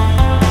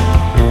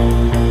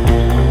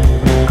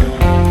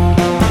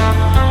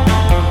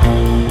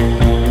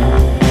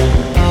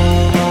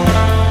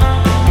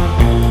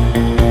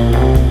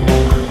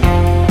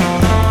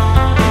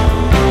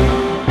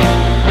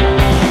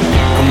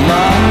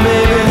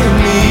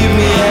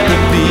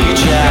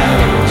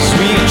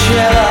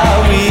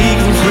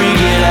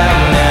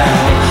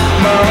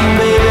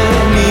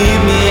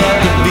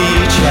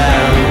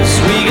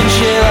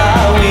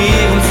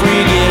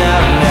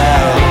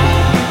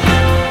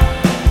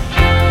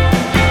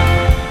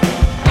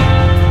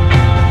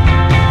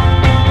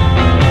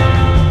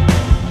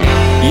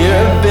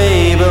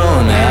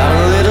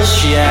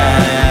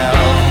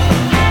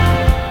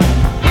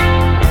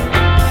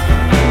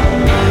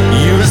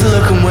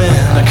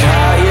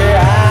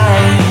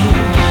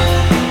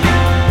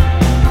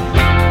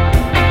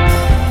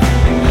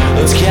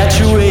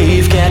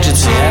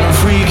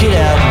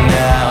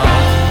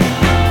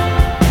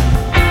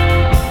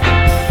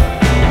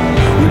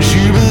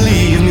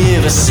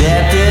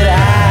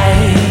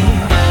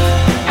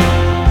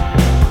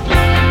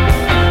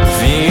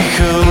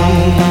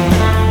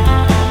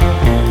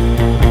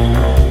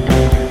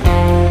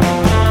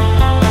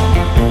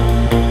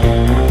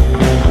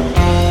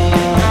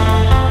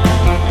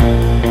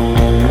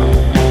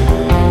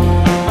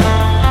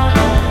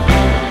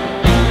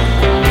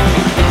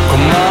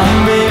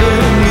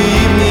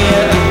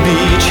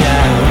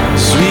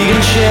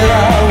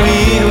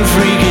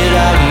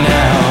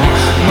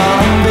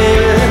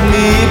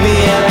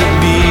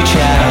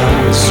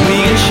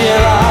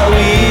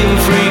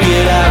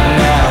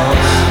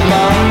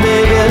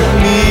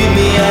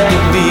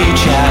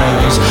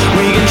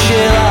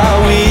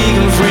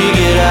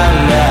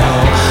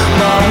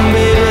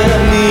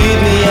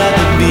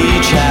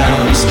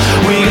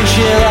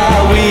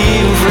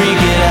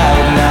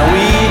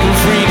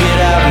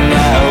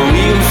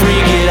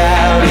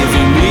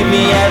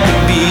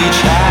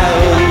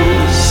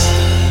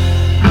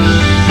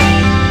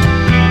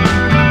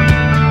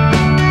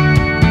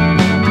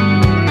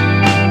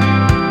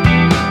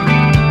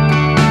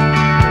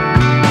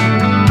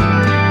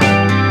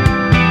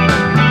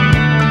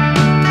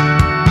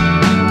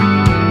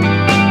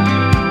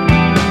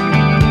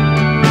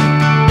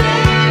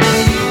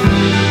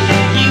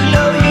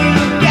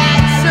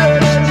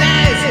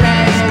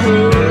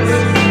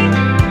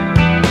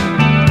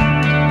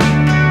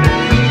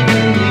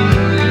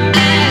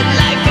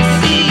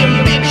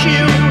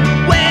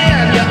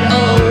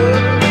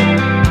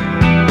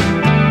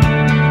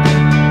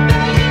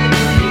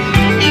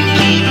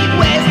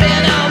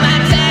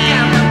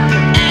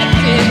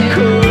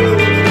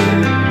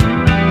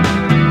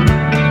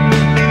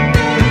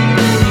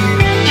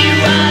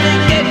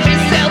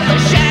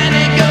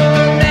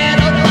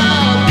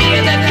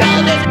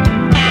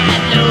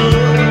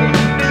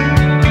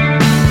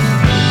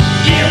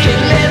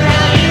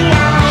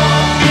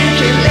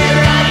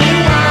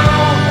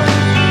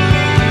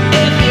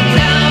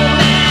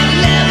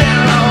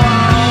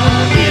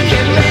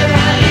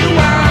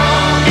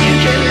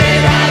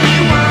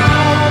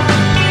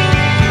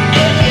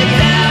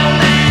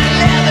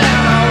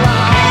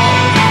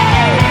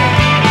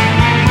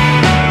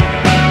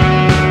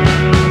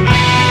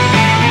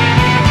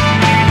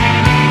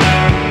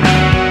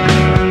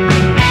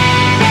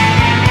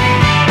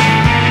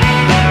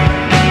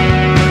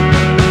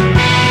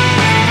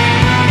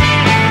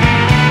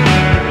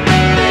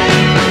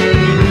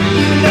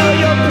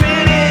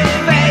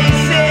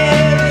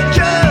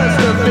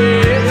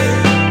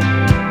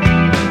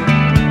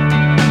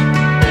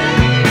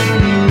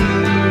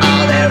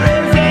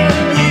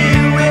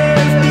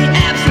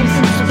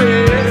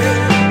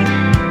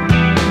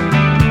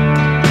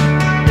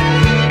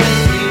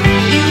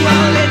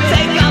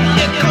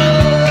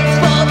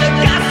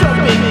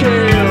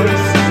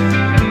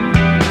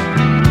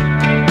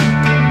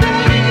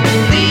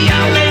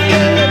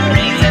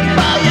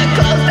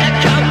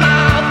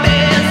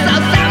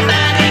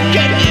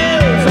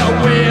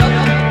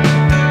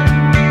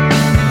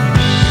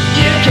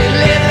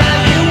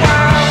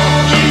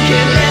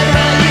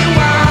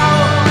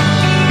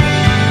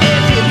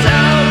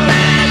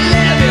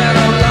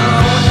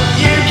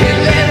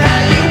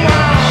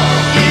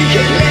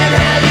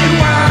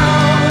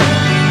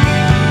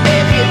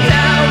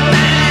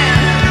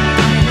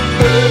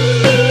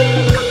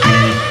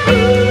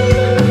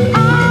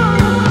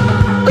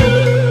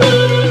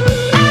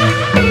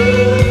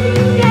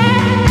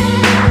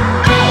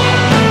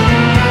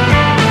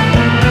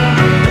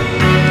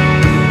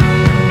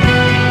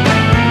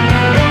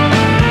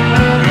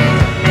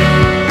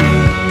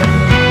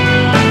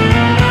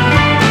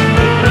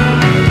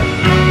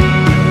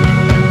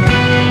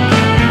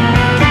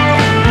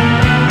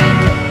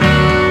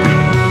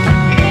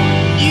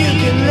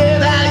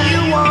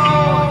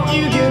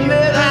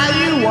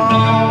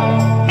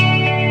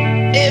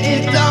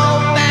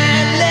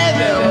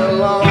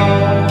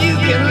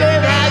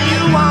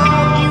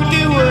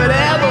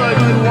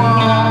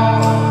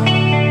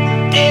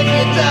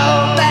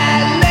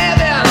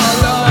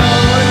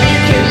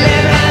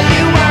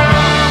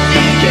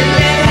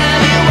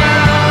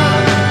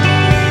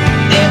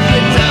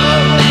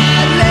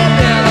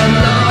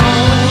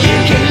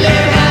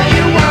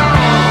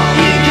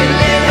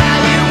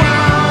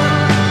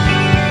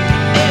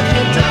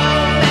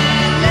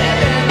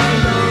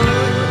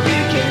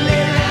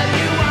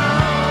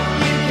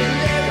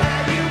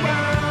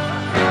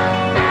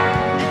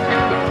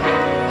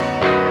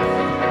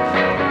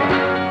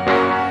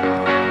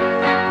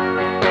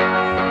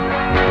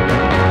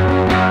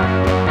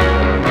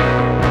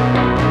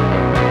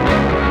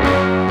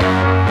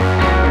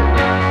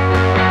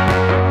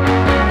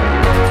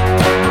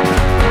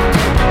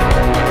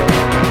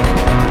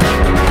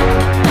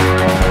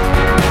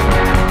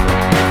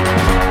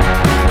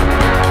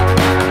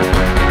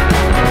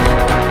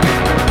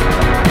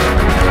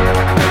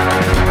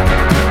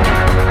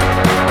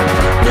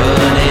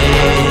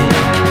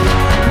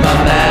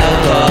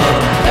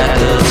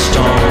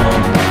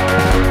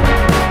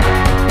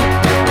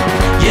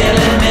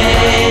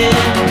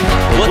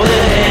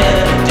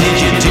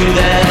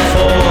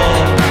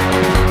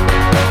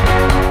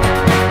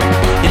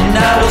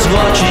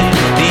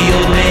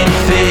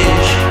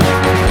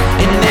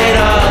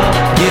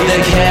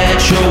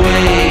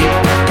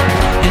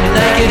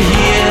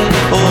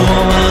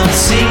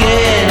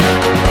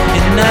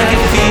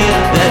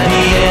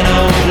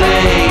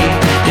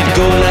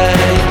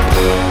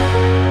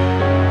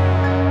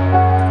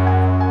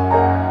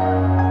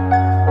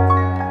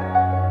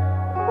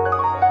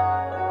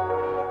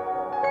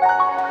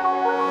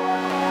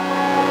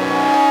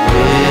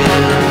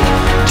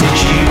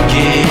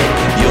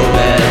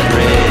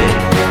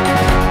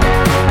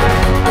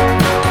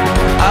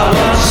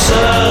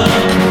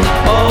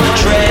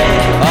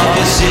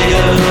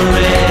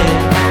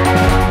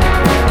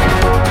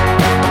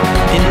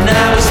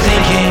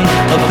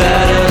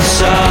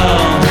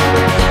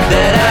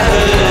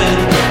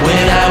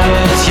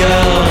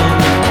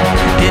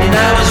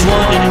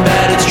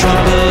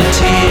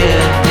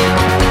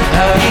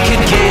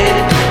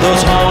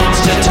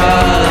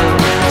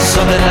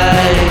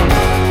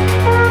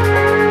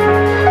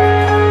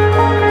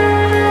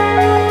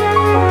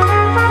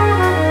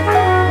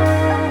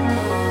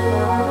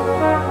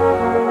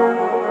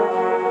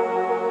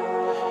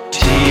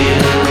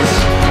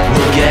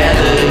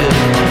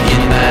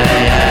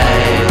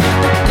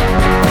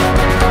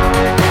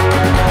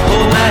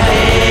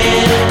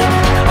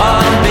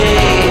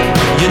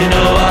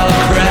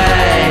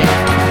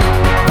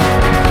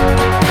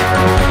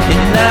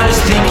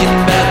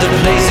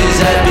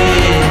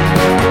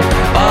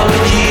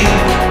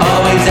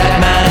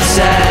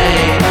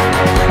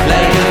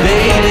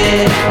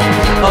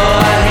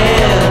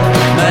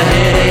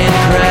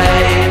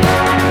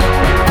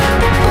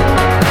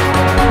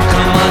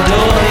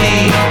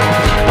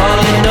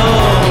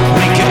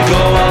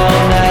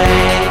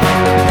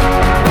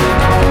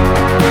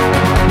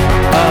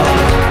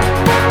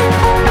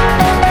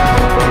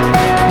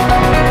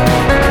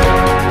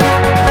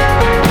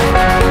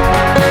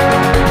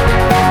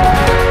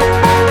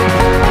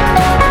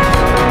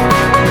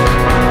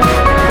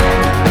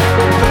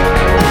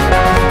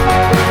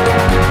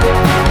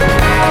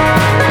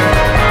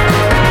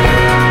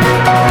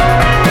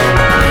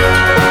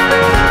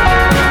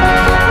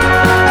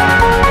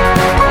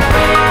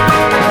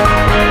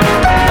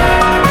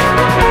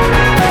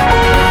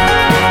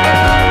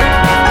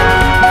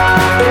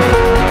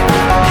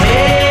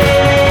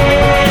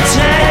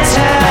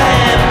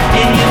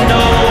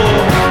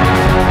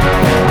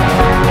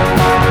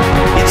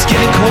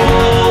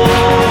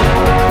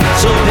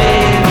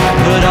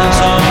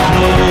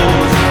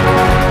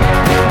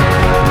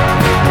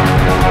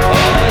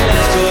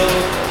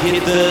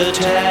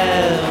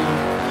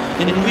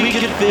 town, and we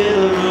could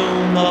fill a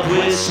room up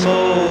with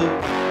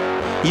smoke.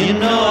 You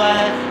know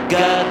I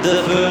got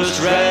the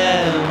first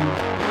round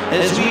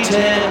as we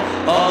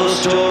tell all the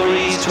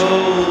stories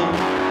told.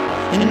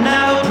 And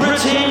I would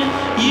pretend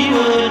you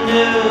would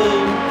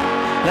know,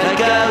 like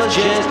I was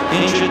just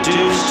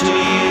introduced to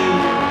you.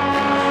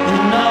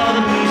 And all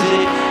the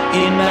music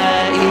in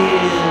my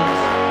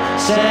ears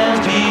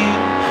sounds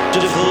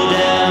beautiful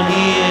down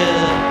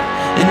here.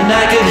 And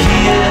I could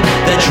hear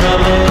that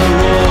drummer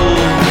roll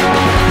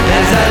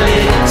as I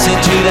listen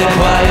to that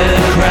choir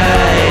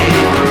cry.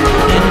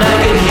 And I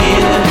could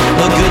hear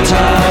a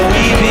guitar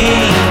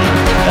weeping,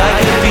 I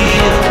could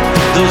feel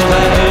those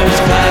pipers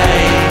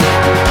pipe.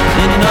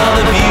 And all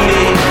the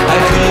beauty I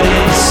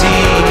couldn't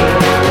see,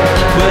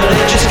 well,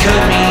 it just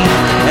cut me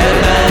at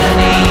my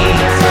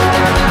knees.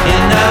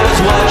 And I was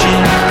watching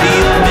the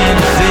old men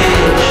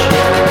fish,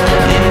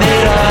 and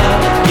they'd all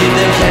give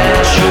their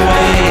catch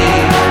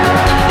away.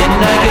 And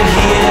I could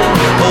hear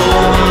a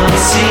woman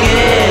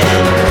singing,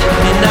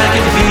 and I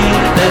could feel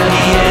that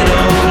piano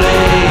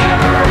play.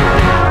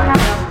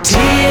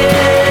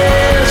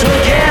 Tears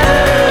were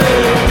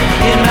gathered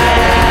in my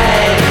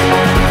eyes.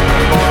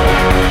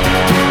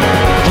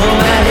 Hold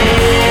my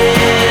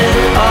head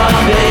on,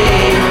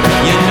 babe,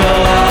 you know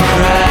I'll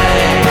cry.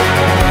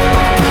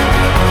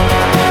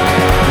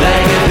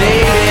 Like a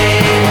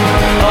baby,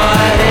 oh,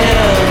 I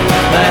held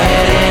my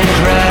head and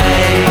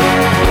cried.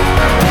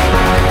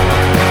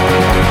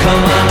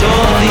 Come on,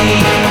 don't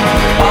leave,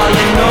 all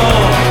you know,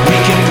 we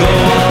can go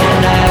all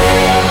night.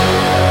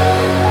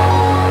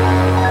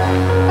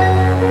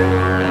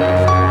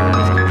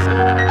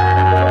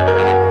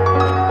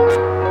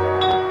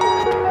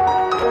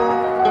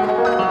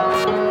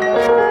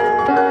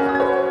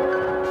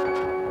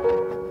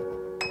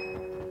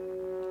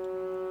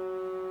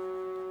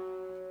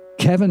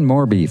 Kevin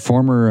Morby,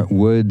 former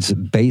Woods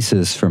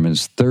bassist from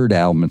his third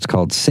album. It's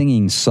called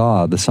Singing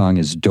Saw. The song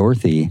is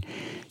Dorothy.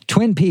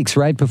 Twin Peaks,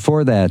 right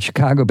before that,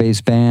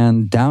 Chicago-based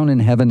band. Down in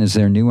Heaven is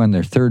their new one,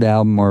 their third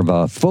album, more of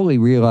a fully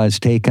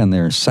realized take on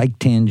their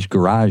psych-tinged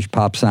garage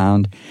pop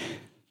sound.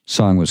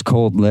 Song was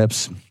Cold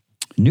Lips.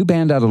 New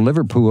band out of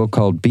Liverpool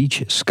called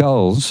Beach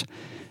Skulls.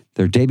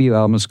 Their debut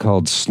album is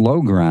called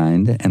Slow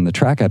Grind, and the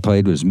track I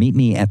played was Meet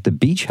Me at the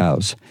Beach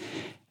House.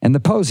 And the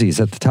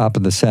Posies at the top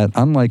of the set,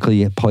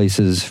 Unlikely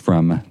Places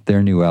from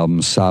their new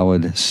album,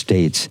 Solid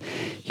States.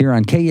 Here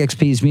on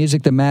KEXP's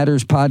Music That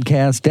Matters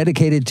podcast,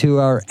 dedicated to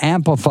our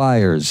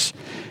amplifiers,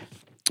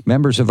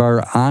 members of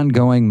our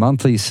ongoing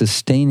monthly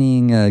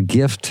sustaining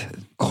gift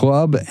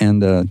club.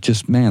 And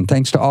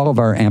thanks to all of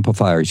our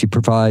amplifiers. You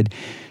provide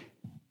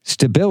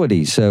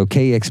stability so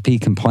KEXP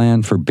can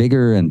plan for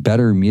bigger and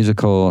better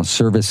musical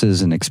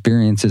services and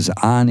experiences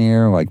on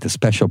air, like the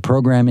special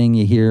programming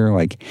you hear,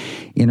 like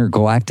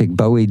Intergalactic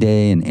Bowie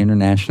Day and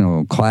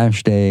International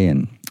Clash Day,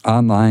 and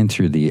online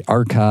through the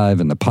archive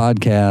and the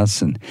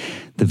podcasts and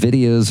the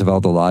videos of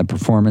all the live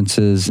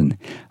performances, and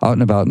out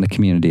and about in the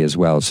community as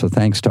well. So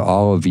thanks to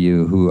all of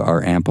you who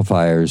are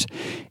amplifiers.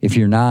 If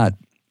you're not,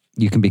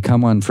 you can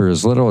become one for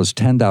as little as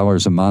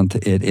 $10 a month.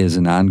 It is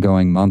an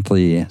ongoing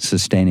monthly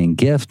sustaining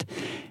gift.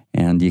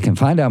 And you can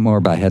find out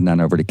more by heading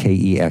on over to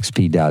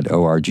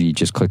kexp.org.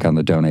 Just click on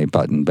the donate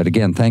button. But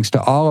again, thanks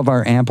to all of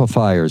our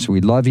amplifiers.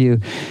 We love you.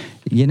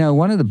 You know,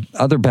 one of the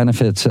other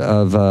benefits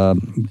of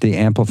the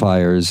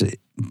amplifiers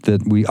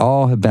that we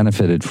all have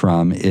benefited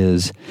from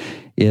is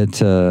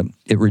it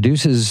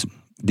reduces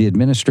the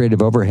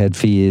administrative overhead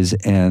fees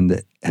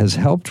and has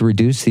helped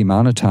reduce the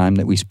amount of time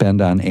that we spend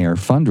on air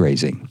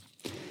fundraising.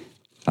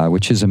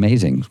 Which is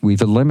amazing.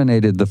 We've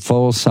eliminated the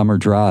full summer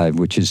drive,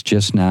 which is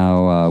just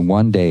now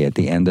one day at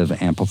the end of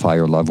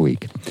Amplifier Love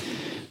Week.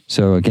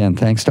 So again,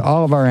 thanks to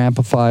all of our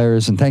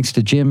amplifiers, and thanks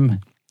to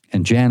Jim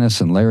and Janice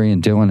and Larry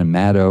and Dylan and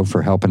Matto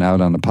for helping out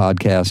on the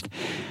podcast.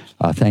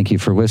 Thank you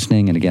for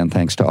listening. And again,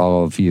 thanks to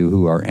all of you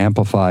who are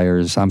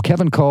amplifiers. I'm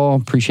Kevin Cole.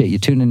 Appreciate you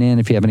tuning in.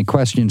 If you have any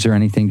questions or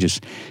anything,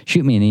 just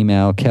shoot me an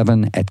email,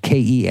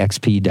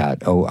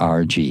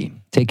 kevin@kexp.org.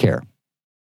 Take care.